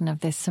definition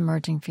of this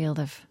emerging field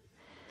of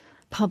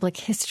public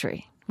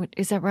history.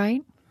 Is that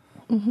right?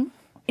 Mm-hmm.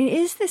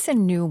 Is this a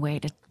new way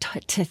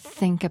to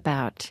think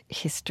about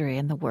history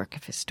and the work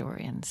of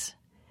historians?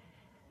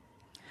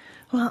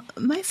 Well,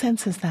 my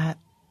sense is that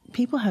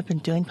people have been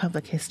doing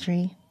public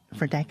history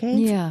for decades.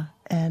 Yeah.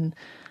 And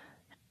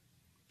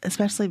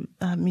especially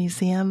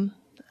museum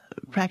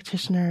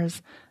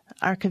practitioners,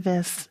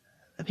 archivists,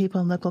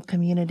 people in local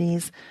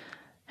communities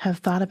have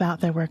thought about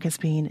their work as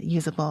being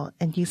usable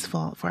and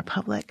useful for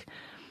public.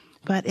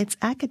 But it's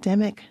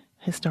academic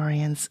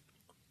historians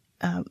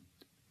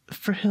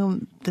for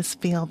whom this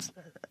field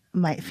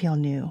might feel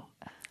new.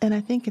 And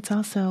I think it's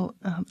also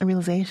a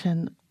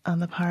realization on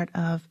the part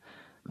of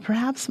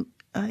perhaps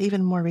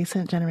even more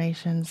recent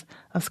generations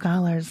of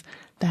scholars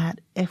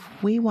that if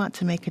we want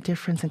to make a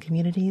difference in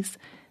communities,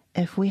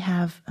 if we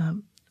have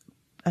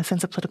a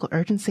sense of political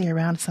urgency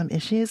around some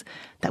issues,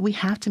 that we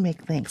have to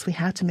make links, we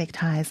have to make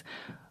ties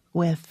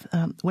with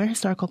where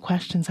historical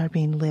questions are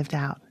being lived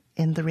out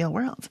in the real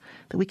world,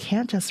 that we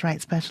can't just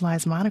write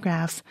specialized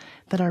monographs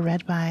that are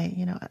read by,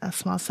 a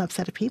small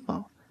subset of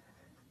people.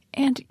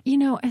 And,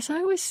 as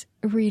I was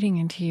reading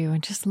into you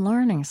and just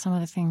learning some of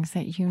the things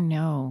that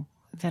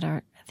that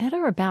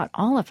are about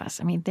all of us,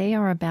 I mean, they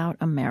are about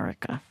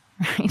America,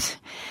 right?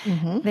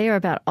 Mm-hmm. They are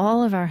about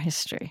all of our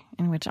history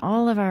in which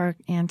all of our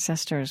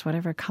ancestors,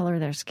 whatever color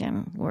their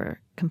skin, were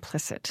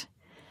complicit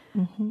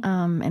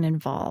and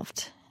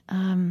involved.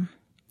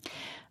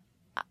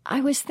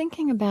 I was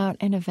thinking about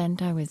an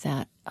event I was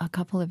at a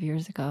couple of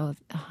years ago,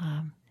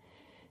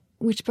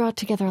 which brought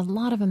together a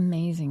lot of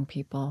amazing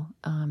people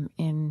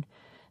in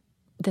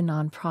the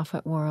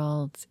nonprofit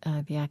world,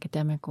 the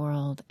academic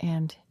world,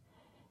 and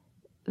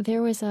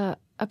there was a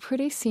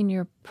pretty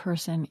senior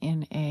person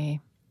in a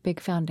big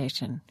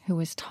foundation who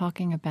was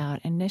talking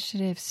about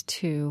initiatives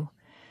to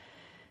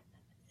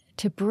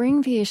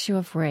bring the issue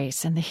of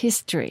race and the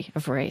history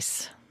of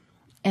race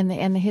and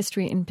the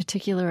history in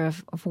particular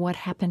of what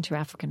happened to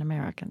African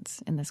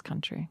Americans in this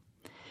country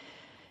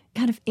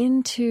kind of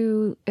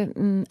into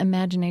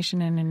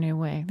imagination in a new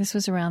way. This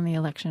was around the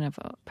election of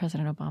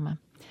President Obama.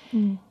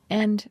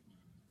 And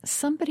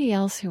somebody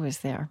else who was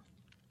there,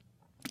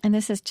 and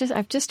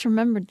I've just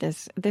remembered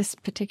this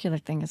particular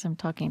thing as I'm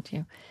talking to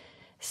you,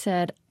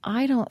 said,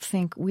 I don't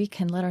think we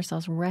can let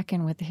ourselves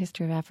reckon with the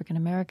history of African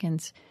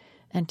Americans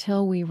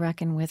until we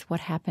reckon with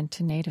what happened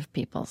to Native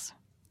peoples.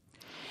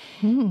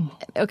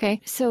 Okay,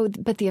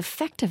 but the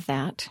effect of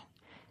that,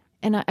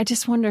 and I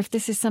just wonder if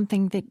this is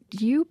something that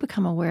you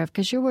become aware of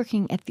because you're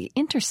working at the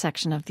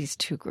intersection of these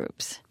two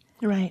groups.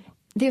 Right.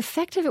 The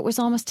effect of it was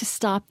almost to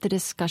stop the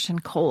discussion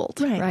cold,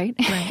 right?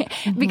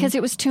 Mm-hmm. Because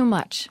it was too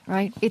much,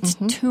 right? It's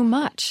too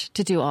much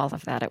to do all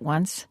of that at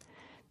once.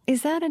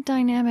 Is that a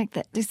dynamic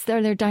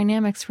are there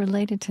dynamics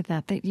related to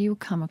that you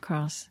come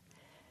across?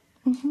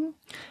 Mm-hmm.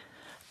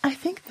 I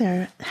think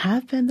there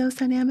have been those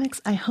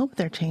dynamics. I hope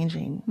they're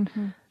changing.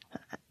 Mm-hmm.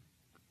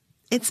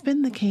 It's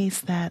been the case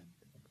that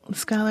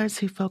scholars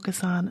who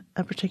focus on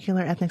a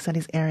particular ethnic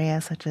studies area,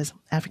 such as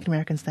African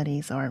American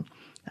studies or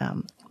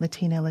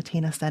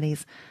Latina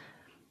studies,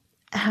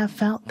 have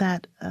felt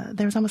that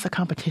there was almost a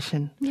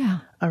competition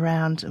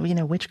around,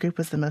 which group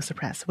was the most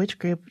oppressed, which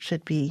group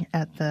should be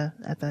at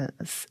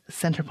the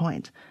center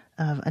point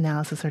of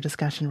analysis or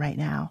discussion right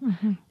now.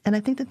 Mm-hmm. And I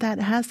think that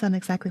has done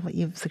exactly what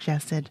you've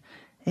suggested.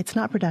 It's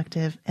not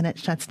productive, and it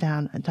shuts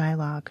down a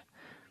dialogue.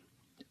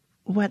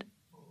 What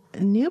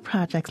new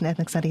projects in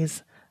ethnic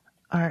studies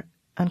are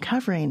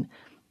uncovering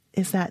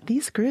is that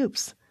these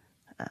groups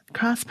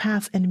cross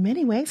paths in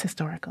many ways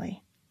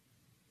historically.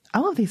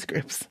 All of these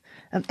groups,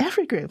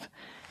 every group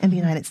in the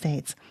United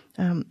States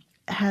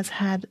has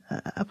had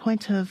a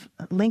point of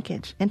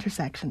linkage,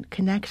 intersection,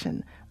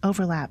 connection,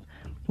 overlap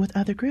with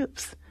other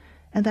groups.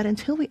 And that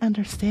until we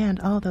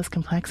understand all of those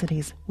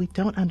complexities, we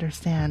don't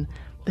understand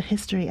the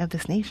history of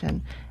this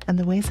nation and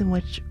the ways in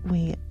which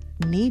we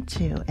need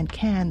to and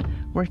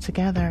can work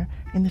together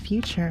in the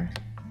future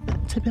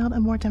to build a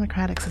more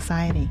democratic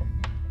society.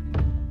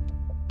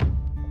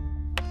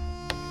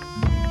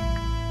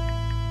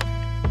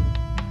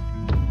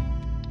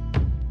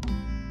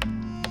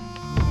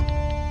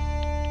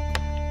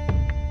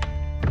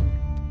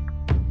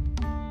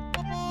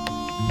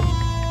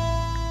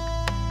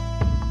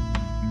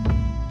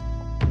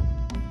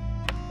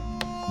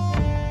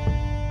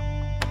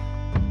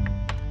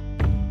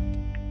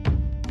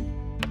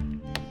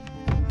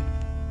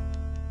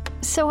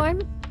 So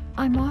I'm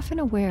often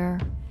aware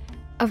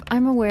of,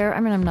 I'm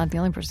not the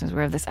only person who's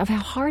aware of this, of how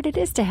hard it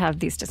is to have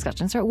these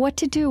discussions, or what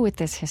to do with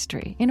this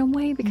history, in a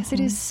way, because it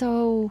is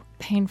so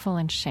painful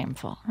and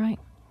shameful, right?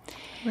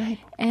 Right.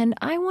 And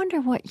I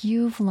wonder what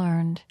you've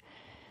learned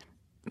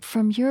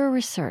from your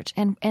research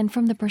and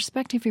from the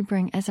perspective you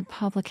bring as a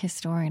public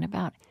historian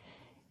about,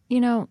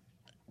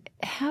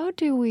 how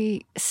do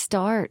we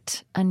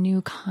start a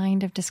new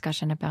kind of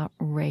discussion about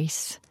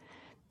race,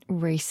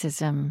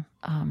 racism,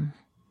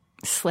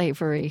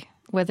 slavery,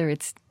 whether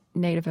it's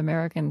Native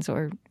Americans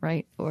or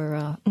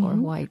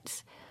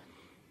whites?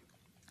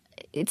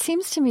 It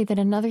seems to me that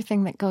another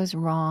thing that goes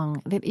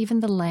wrong, that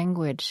even the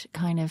language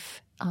kind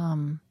of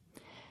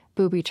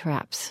booby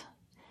traps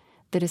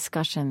the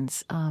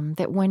discussions,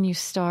 that when you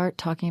start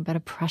talking about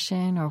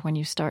oppression or when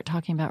you start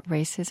talking about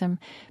racism,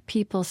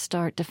 people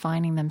start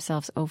defining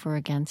themselves over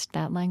against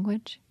that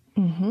language.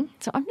 Mm-hmm.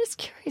 So I'm just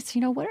curious,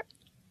 what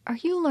are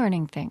you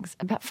learning things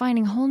about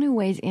finding whole new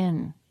ways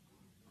in?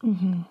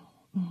 Mm-hmm.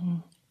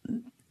 Mm-hmm.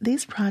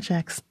 These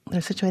projects,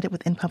 they're situated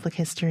within public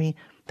history.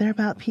 They're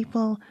about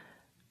people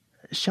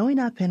showing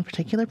up in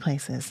particular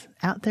places,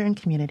 out there in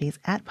communities,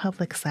 at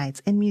public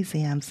sites, in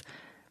museums,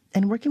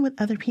 and working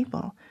with other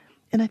people.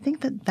 And I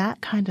think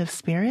that kind of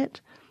spirit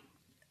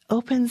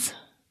opens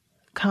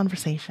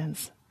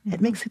conversations. Mm-hmm.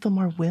 It makes people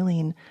more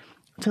willing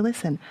to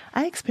listen.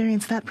 I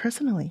experienced that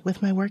personally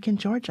with my work in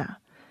Georgia.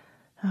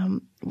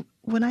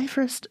 When I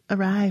first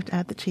arrived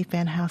at the Chief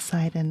Vann House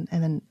site and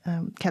then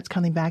kept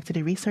coming back to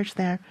do research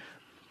there,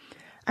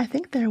 I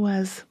think there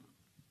was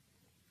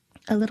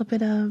a little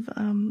bit of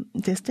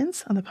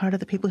distance on the part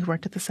of the people who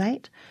worked at the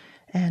site.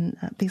 And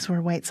these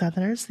were white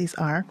Southerners. These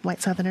are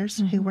white Southerners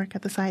mm-hmm. who work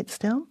at the site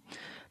still.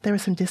 There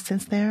was some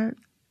distance there.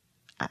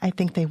 I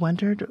think they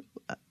wondered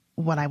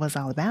what I was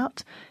all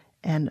about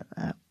and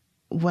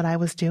what I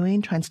was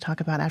doing, trying to talk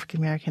about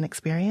African-American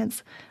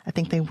experience. I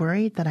think they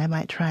worried that I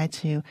might try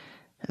to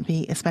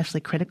be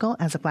especially critical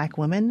as a Black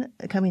woman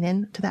coming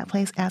into that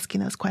place,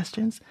 asking those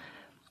questions.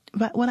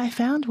 But what I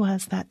found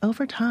was that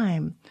over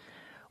time,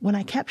 when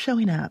I kept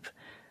showing up,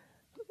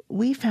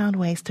 we found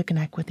ways to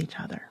connect with each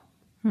other.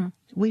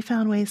 We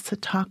found ways to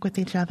talk with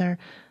each other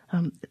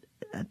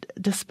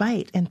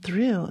despite and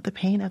through the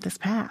pain of this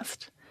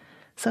past.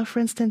 So, for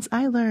instance,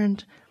 I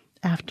learned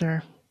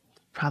after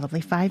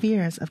probably 5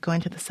 years of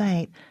going to the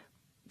site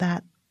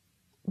that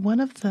one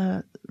of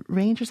the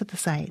rangers at the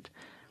site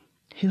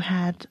who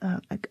had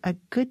a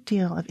good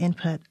deal of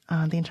input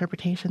on the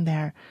interpretation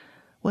there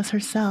was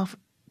herself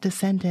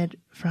descended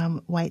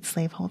from white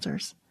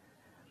slaveholders.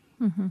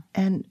 Mm-hmm.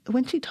 And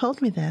when she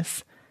told me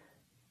this,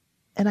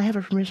 and I have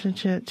her permission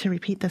to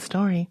repeat this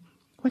story,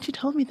 when she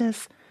told me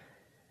this,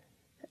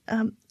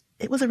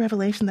 it was a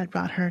revelation that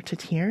brought her to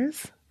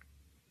tears,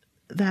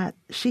 that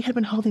she had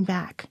been holding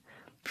back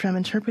from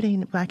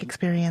interpreting Black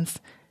experience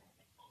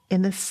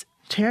in this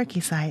Cherokee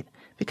site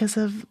because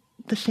of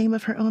the shame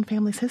of her own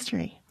family's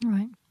history.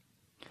 Right.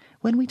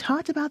 When we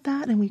talked about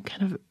that and we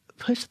kind of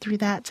pushed through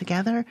that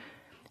together,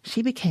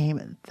 she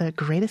became the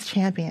greatest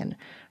champion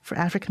for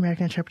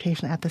African-American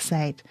interpretation at the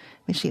site.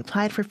 When she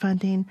applied for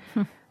funding,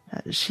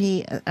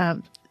 she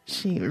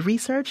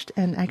researched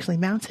and actually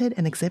mounted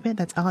an exhibit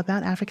that's all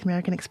about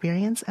African-American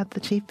experience at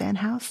the Chief Vann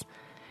House.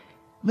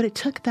 But it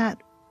took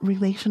that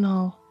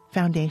relational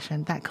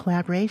foundation, that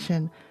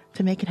collaboration,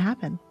 to make it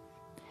happen.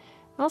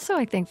 Also,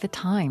 I think the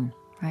time,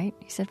 right?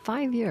 You said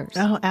 5 years.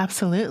 Oh,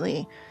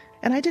 absolutely.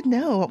 And I didn't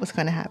know what was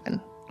going to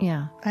happen.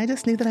 Yeah. I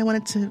just knew that I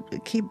wanted to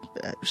keep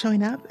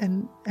showing up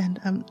and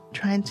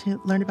trying to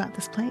learn about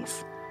this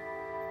place.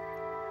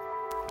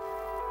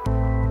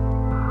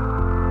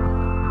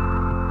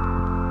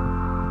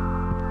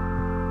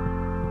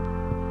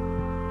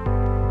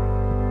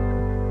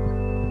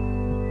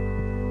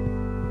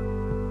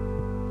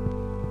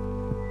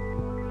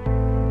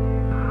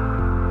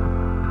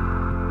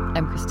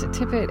 I'm Krista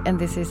Tippett, and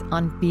this is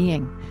On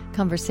Being,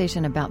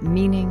 conversation about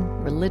meaning,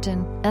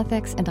 religion,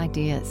 ethics, and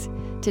ideas.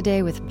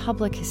 Today with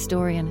public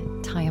historian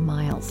Tiya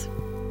Miles.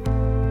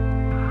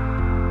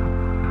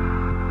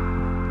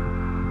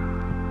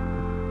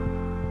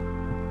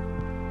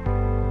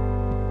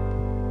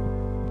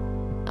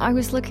 I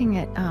was looking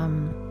at,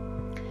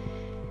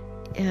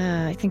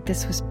 I think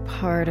this was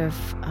part of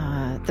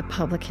the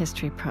Public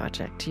History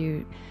Project.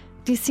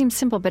 These seem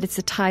simple, but it's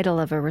the title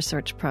of a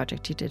research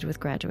project you did with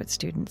graduate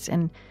students.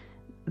 And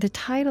the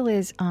title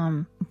is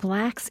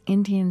Blacks,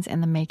 Indians,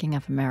 and the Making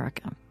of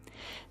America.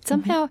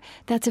 Somehow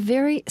that's a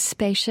very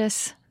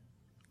spacious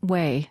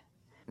way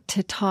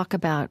to talk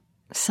about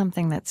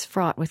something that's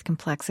fraught with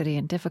complexity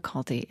and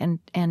difficulty. And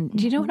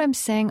do you know what I'm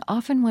saying?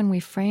 Often when we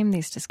frame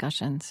these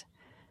discussions,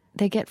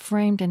 they get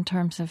framed in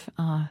terms of,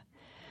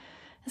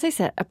 as I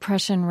said,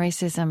 oppression,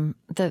 racism,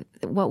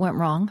 what went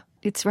wrong.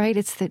 It's right.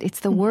 It's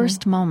the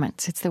worst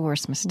moments. It's the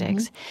worst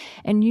mistakes.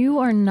 And you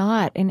are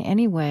not in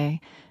any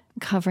way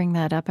covering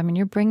that up. I mean,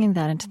 you're bringing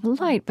that into the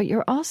light, but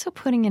you're also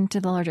putting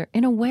into the larger,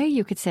 in a way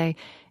you could say,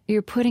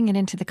 you're putting it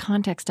into the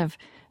context of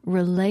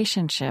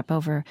relationship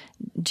over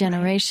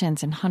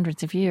generations and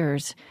hundreds of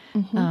years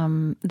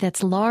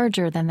that's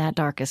larger than that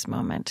darkest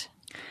moment.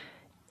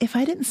 if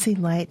I didn't see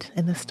light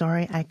in the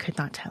story, I could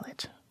not tell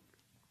it.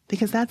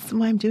 Because that's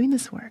why I'm doing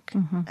this work.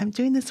 Mm-hmm. I'm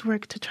doing this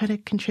work to try to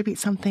contribute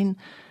something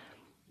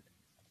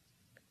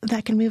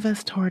that can move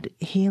us toward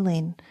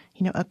healing,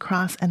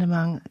 across and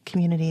among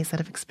communities that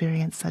have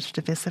experienced such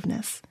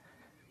divisiveness.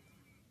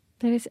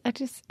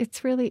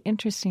 It's really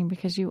interesting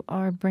because you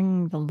are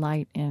bringing the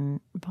light in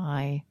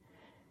by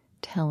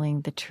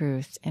telling the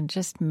truth and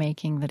just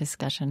making the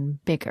discussion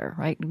bigger,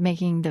 right?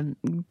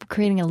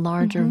 Creating a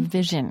larger mm-hmm.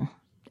 vision,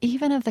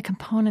 even of the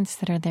components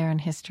that are there in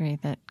history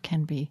that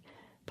can be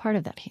part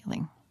of that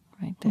healing,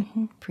 right? That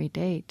mm-hmm.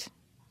 predate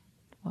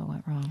what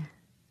went wrong.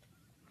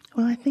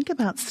 Well, I think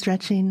about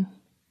stretching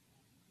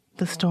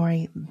the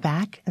story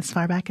back, as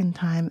far back in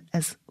time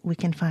as we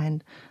can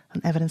find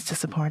evidence to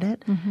support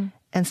it, mm-hmm.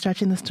 and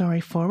stretching the story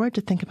forward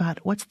to think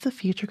about what's the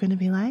future going to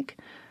be like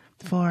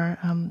for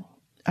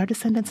our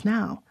descendants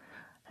now.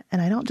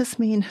 And I don't just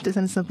mean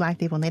descendants of Black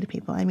people, Native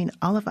people. I mean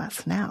all of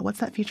us now. What's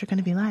that future going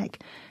to be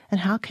like?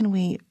 And how can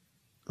we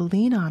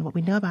lean on what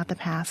we know about the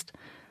past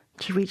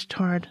to reach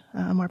toward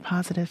a more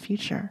positive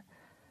future?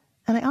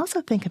 And I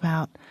also think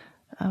about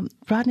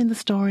broadening the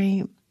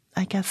story,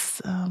 I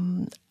guess,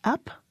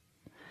 up.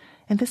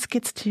 And this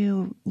gets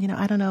to,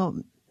 I don't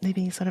know,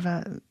 maybe sort of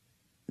a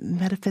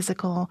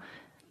metaphysical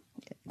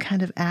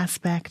kind of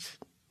aspect,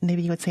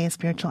 maybe you would say a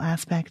spiritual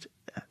aspect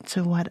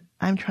to what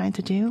I'm trying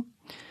to do,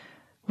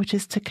 which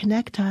is to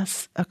connect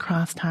us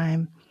across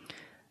time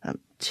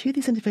to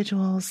these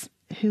individuals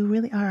who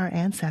really are our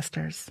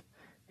ancestors,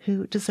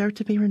 who deserve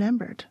to be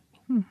remembered.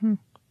 Mm-hmm.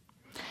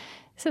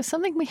 So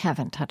something we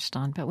haven't touched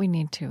on, but we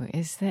need to,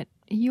 is that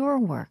your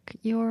work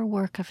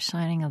of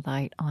shining a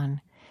light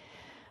on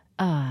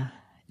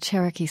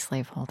Cherokee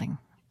slaveholding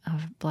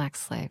of Black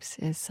slaves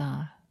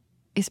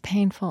is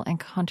painful and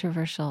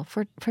controversial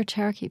for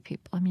Cherokee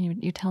people. I mean,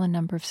 you tell a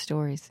number of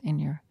stories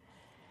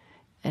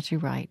as you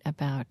write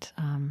about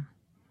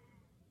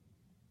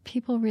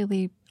people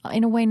really,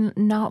 in a way,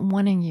 not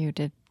wanting you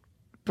to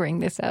bring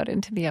this out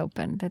into the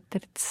open, that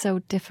it's so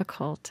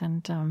difficult.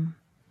 And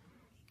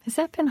has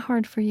that been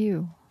hard for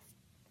you?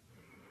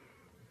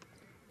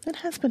 It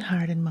has been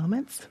hard in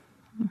moments,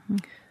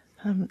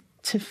 mm-hmm.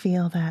 To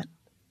feel that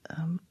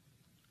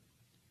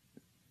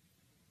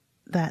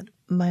that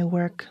my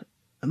work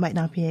might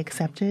not be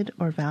accepted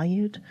or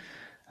valued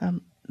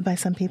by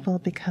some people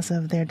because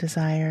of their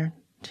desire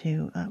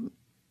to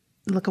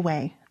look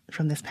away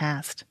from this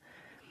past.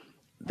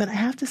 But I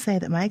have to say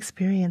that my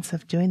experience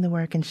of doing the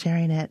work and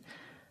sharing it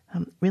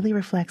really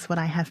reflects what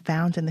I have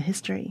found in the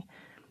history.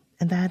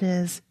 And that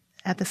is,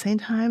 at the same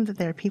time that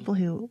there are people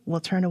who will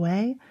turn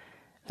away,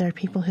 there are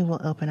people who will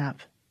open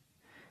up.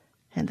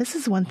 And this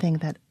is one thing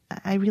that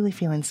I really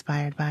feel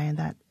inspired by, and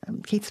that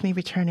keeps me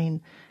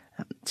returning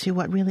to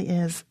what really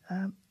is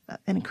an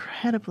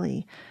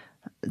incredibly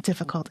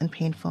difficult and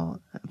painful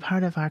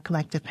part of our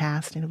collective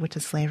past, which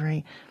is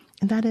slavery.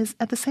 And that is,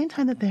 at the same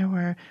time that there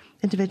were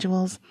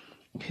individuals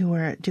who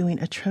were doing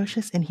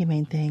atrocious,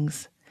 inhumane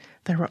things,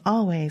 there were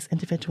always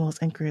individuals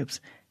and groups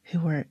who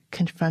were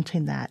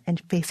confronting that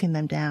and facing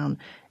them down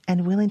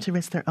and willing to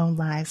risk their own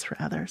lives for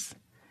others.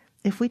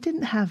 If we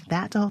didn't have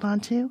that to hold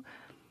on to,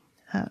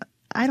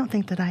 I don't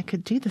think that I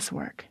could do this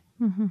work.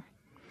 Mm-hmm.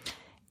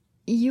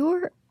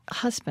 Your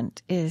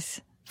husband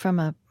is from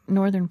a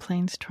Northern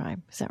Plains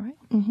tribe, is that right?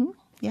 Mm-hmm.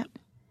 Yep.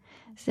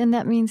 And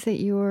that means that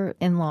your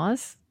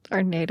in-laws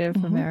are Native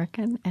mm-hmm.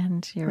 American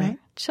and your right.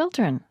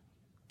 children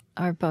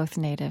are both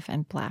Native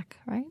and Black,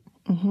 right?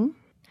 Mm-hmm.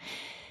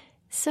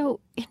 So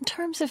in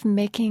terms of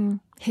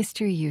making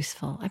history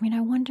useful, I mean,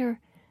 I wonder,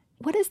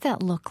 what does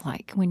that look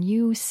like when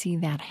you see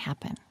that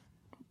happen?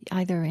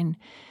 Either in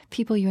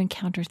people you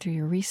encounter through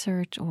your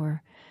research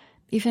or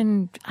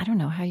even, I don't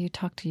know, how you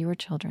talk to your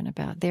children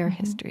about their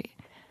mm-hmm. history.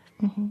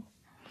 Mm-hmm.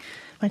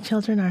 My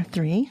children are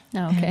 3.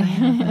 Oh, okay.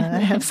 I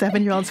have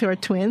 7-year-olds who are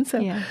twins. So,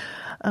 yeah.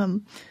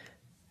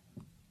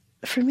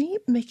 For me,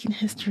 making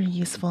history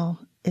useful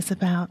is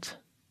about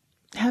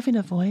having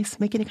a voice,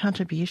 making a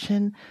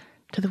contribution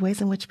to the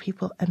ways in which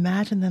people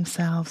imagine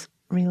themselves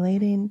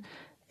relating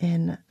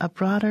in a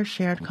broader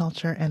shared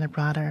culture and a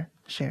broader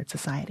shared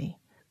society.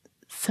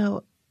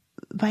 So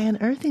by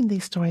unearthing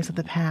these stories of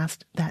the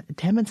past that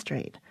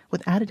demonstrate,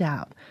 without a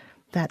doubt,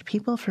 that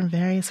people from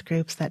various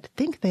groups that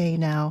think they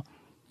now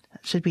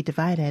should be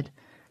divided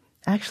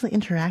actually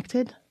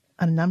interacted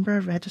on a number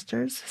of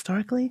registers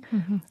historically,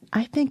 mm-hmm.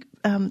 I think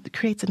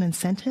creates an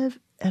incentive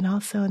and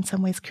also in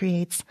some ways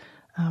creates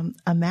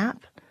a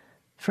map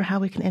for how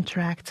we can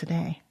interact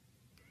today.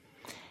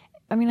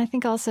 I mean, I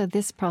think also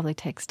this probably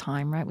takes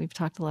time, right? We've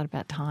talked a lot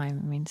about time.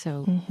 I mean,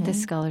 so mm-hmm.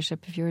 this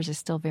scholarship of yours is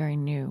still very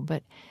new.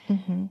 But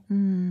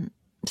mm-hmm.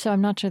 So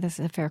I'm not sure this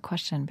is a fair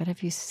question, but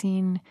have you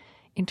seen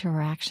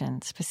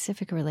interactions,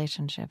 specific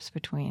relationships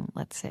between,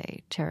 let's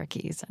say,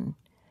 Cherokees and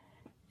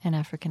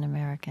African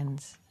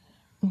Americans,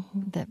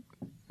 mm-hmm. that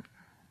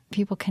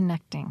people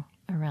connecting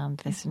around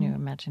this mm-hmm. new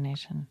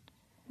imagination?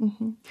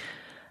 Mm-hmm.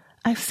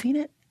 I've seen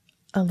it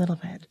a little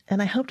bit,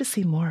 and I hope to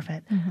see more of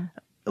it. Mm-hmm.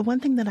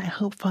 One thing that I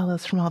hope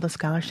follows from all the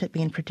scholarship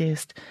being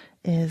produced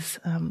is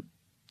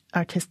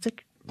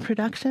artistic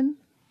production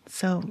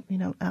So,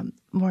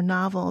 more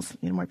novels,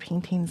 more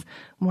paintings,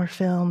 more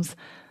films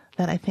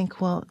that I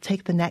think will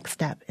take the next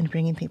step in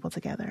bringing people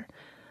together.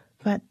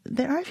 But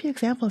there are a few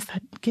examples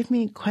that give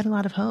me quite a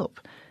lot of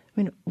hope. I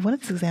mean, one of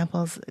these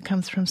examples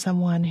comes from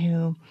someone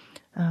who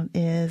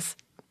is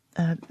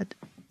a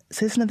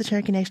citizen of the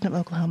Cherokee Nation of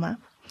Oklahoma,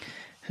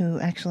 who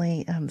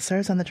actually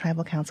serves on the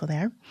tribal council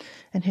there,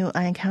 and who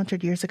I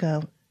encountered years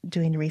ago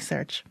doing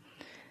research.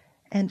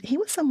 And he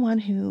was someone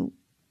who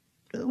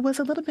was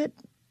a little bit,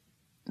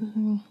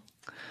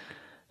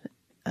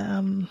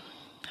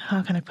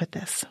 how can I put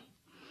this?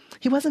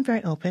 He wasn't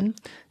very open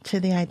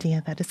to the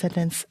idea that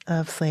descendants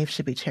of slaves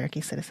should be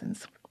Cherokee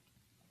citizens.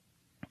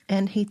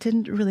 And he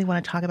didn't really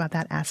want to talk about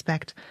that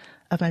aspect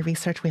of my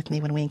research with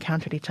me when we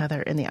encountered each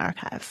other in the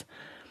archives.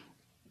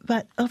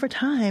 But over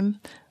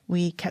time,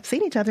 we kept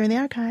seeing each other in the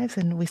archives,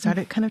 and we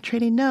started kind of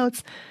trading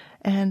notes.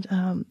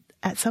 And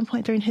at some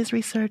point during his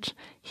research,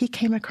 he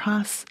came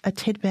across a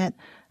tidbit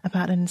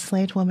about an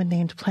enslaved woman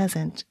named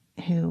Pleasant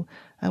who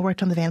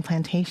worked on the Van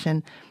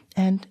Plantation,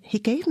 and he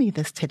gave me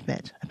this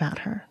tidbit about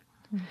her.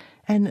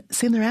 And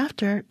soon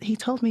thereafter, he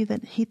told me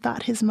that he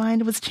thought his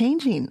mind was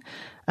changing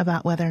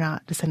about whether or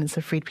not descendants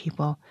of freed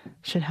people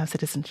should have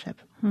citizenship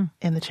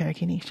in the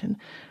Cherokee Nation.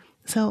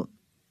 So,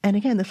 and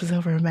again, this was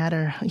over a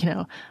matter,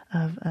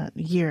 of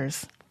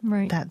years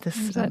that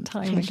this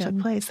change took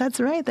place. That's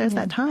right. There's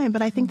that time.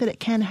 But I think that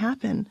it can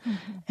happen.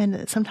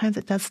 And sometimes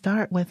it does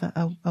start with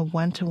a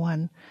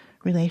one-to-one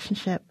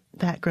relationship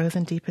that grows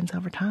and deepens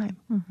over time.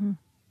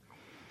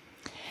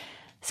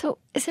 So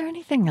is there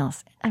anything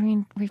else? I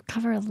mean, we've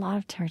covered a lot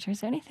of territory. Is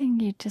there anything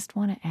you just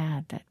want to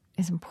add that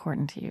is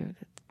important to you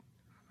that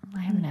I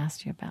haven't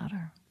asked you about?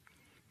 Or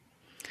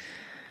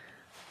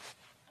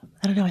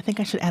I don't know. I think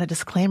I should add a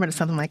disclaimer to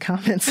some of my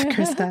comments,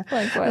 Krista.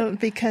 Like what?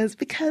 Because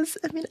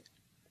I mean,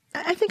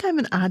 I think I'm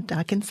an odd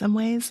duck in some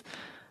ways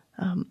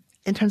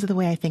in terms of the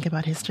way I think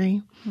about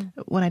history.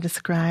 When I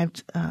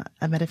described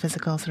a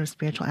metaphysical sort of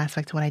spiritual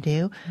aspect to what I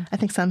do, I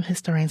think some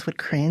historians would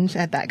cringe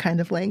at that kind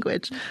of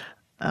language.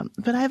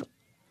 But I've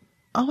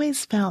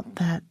always felt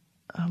that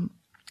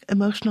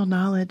emotional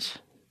knowledge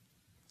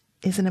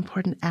is an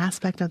important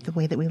aspect of the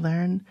way that we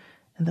learn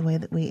and the way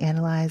that we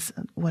analyze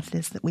what it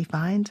is that we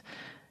find.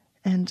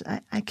 And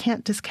I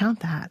can't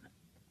discount that.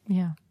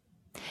 Yeah.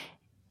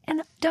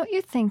 And don't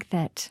you think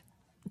that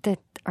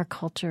our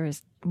culture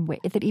is,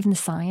 that even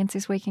science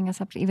is waking us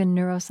up, even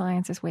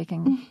neuroscience is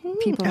waking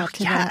people up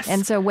to that?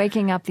 And so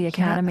waking up the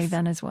academy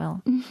then as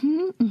well.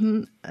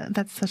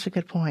 That's such a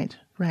good point.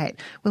 Right.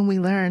 When we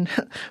learn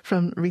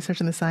from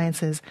research in the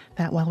sciences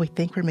that while we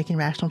think we're making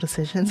rational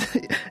decisions,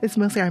 it's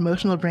mostly our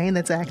emotional brain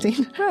that's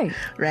acting. Right.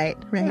 Right.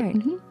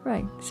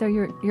 Right. So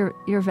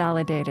you're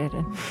validated.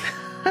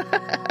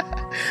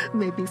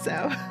 Maybe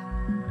so.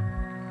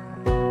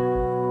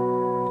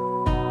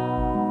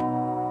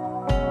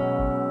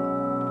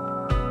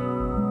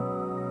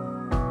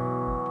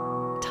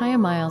 Tiya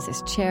Miles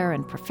is chair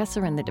and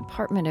professor in the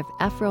Department of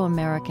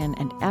Afro-American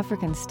and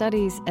African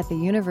Studies at the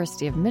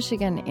University of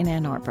Michigan in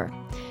Ann Arbor.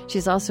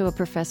 She's also a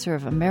professor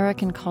of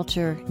American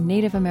culture,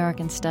 Native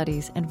American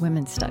studies, and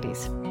women's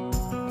studies.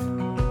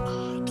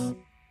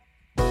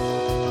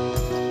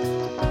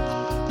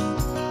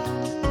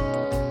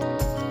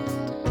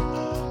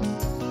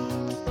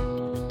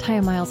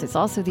 Tiya Miles is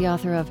also the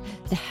author of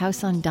The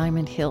House on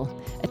Diamond Hill,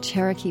 a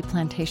Cherokee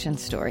plantation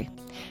story.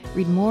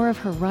 Read more of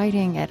her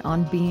writing at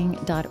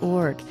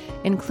onbeing.org,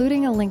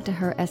 including a link to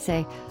her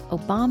essay,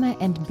 Obama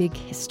and Big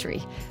History,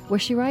 where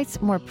she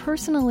writes more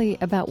personally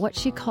about what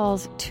she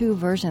calls two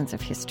versions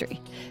of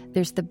history.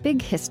 There's the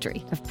big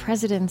history of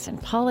presidents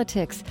and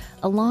politics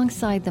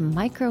alongside the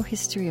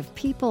micro-history of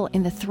people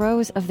in the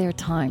throes of their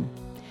time.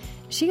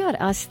 She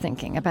got us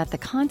thinking about the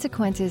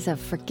consequences of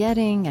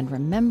forgetting and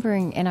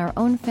remembering in our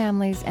own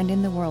families and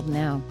in the world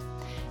now.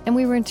 And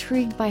we were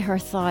intrigued by her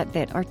thought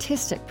that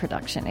artistic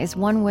production is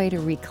one way to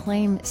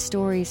reclaim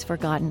stories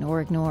forgotten or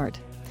ignored.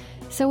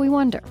 So we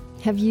wonder,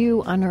 have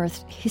you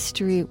unearthed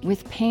history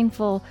with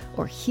painful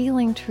or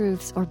healing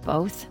truths, or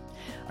both?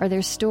 Are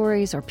there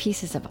stories or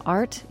pieces of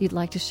art you'd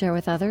like to share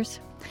with others?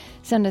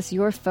 Send us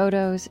your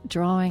photos,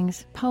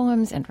 drawings,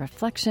 poems, and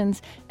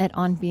reflections at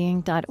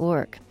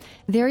onbeing.org.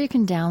 There you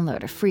can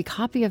download a free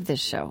copy of this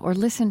show or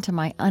listen to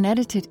my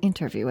unedited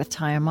interview with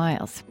Tiya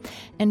Miles.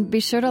 And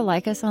be sure to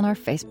like us on our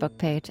Facebook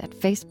page at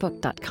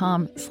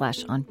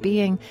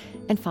facebook.com/onbeing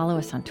and follow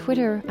us on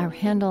Twitter, our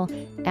handle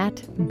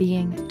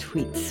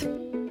 @beingtweets.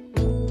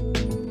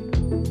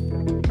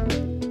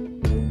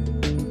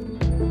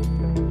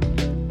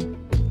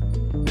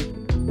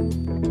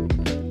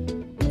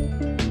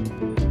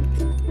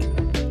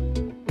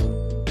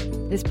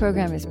 This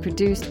program is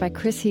produced by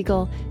Chris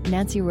Heagle,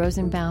 Nancy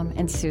Rosenbaum,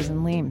 and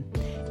Susan Leem.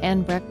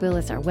 Anne Breckbill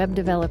is our web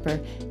developer.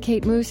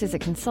 Kate Moose is a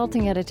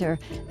consulting editor.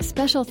 A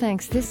special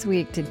thanks this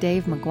week to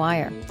Dave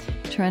McGuire.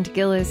 Trent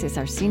Gillis is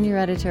our senior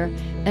editor,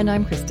 and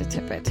I'm Krista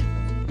Tippett.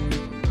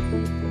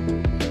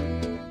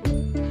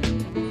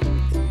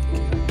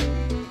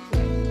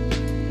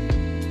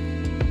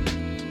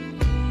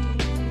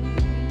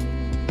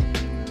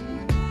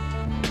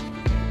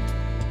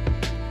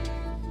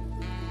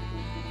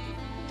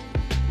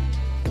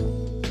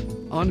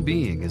 On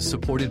Being is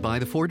supported by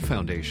the Ford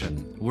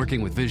Foundation,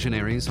 working with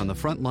visionaries on the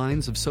front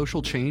lines of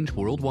social change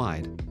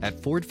worldwide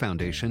at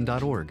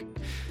fordfoundation.org,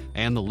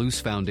 and the Luce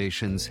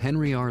Foundation's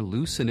Henry R.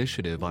 Luce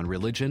Initiative on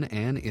Religion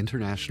and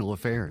International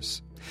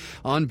Affairs.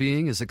 On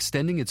Being is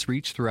extending its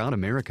reach throughout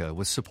America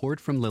with support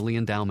from Lilly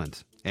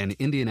Endowment, an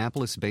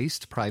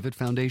Indianapolis-based private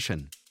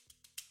foundation.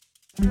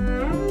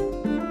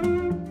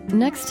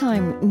 Next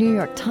time, New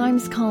York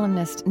Times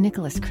columnist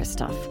Nicholas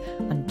Kristof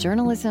on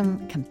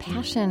journalism,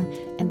 compassion,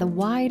 and the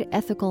wide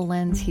ethical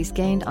lens he's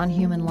gained on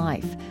human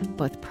life,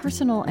 both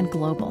personal and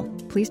global.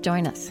 Please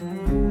join us.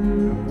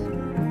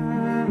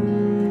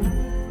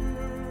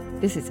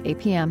 This is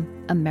APM,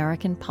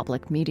 American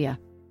Public Media.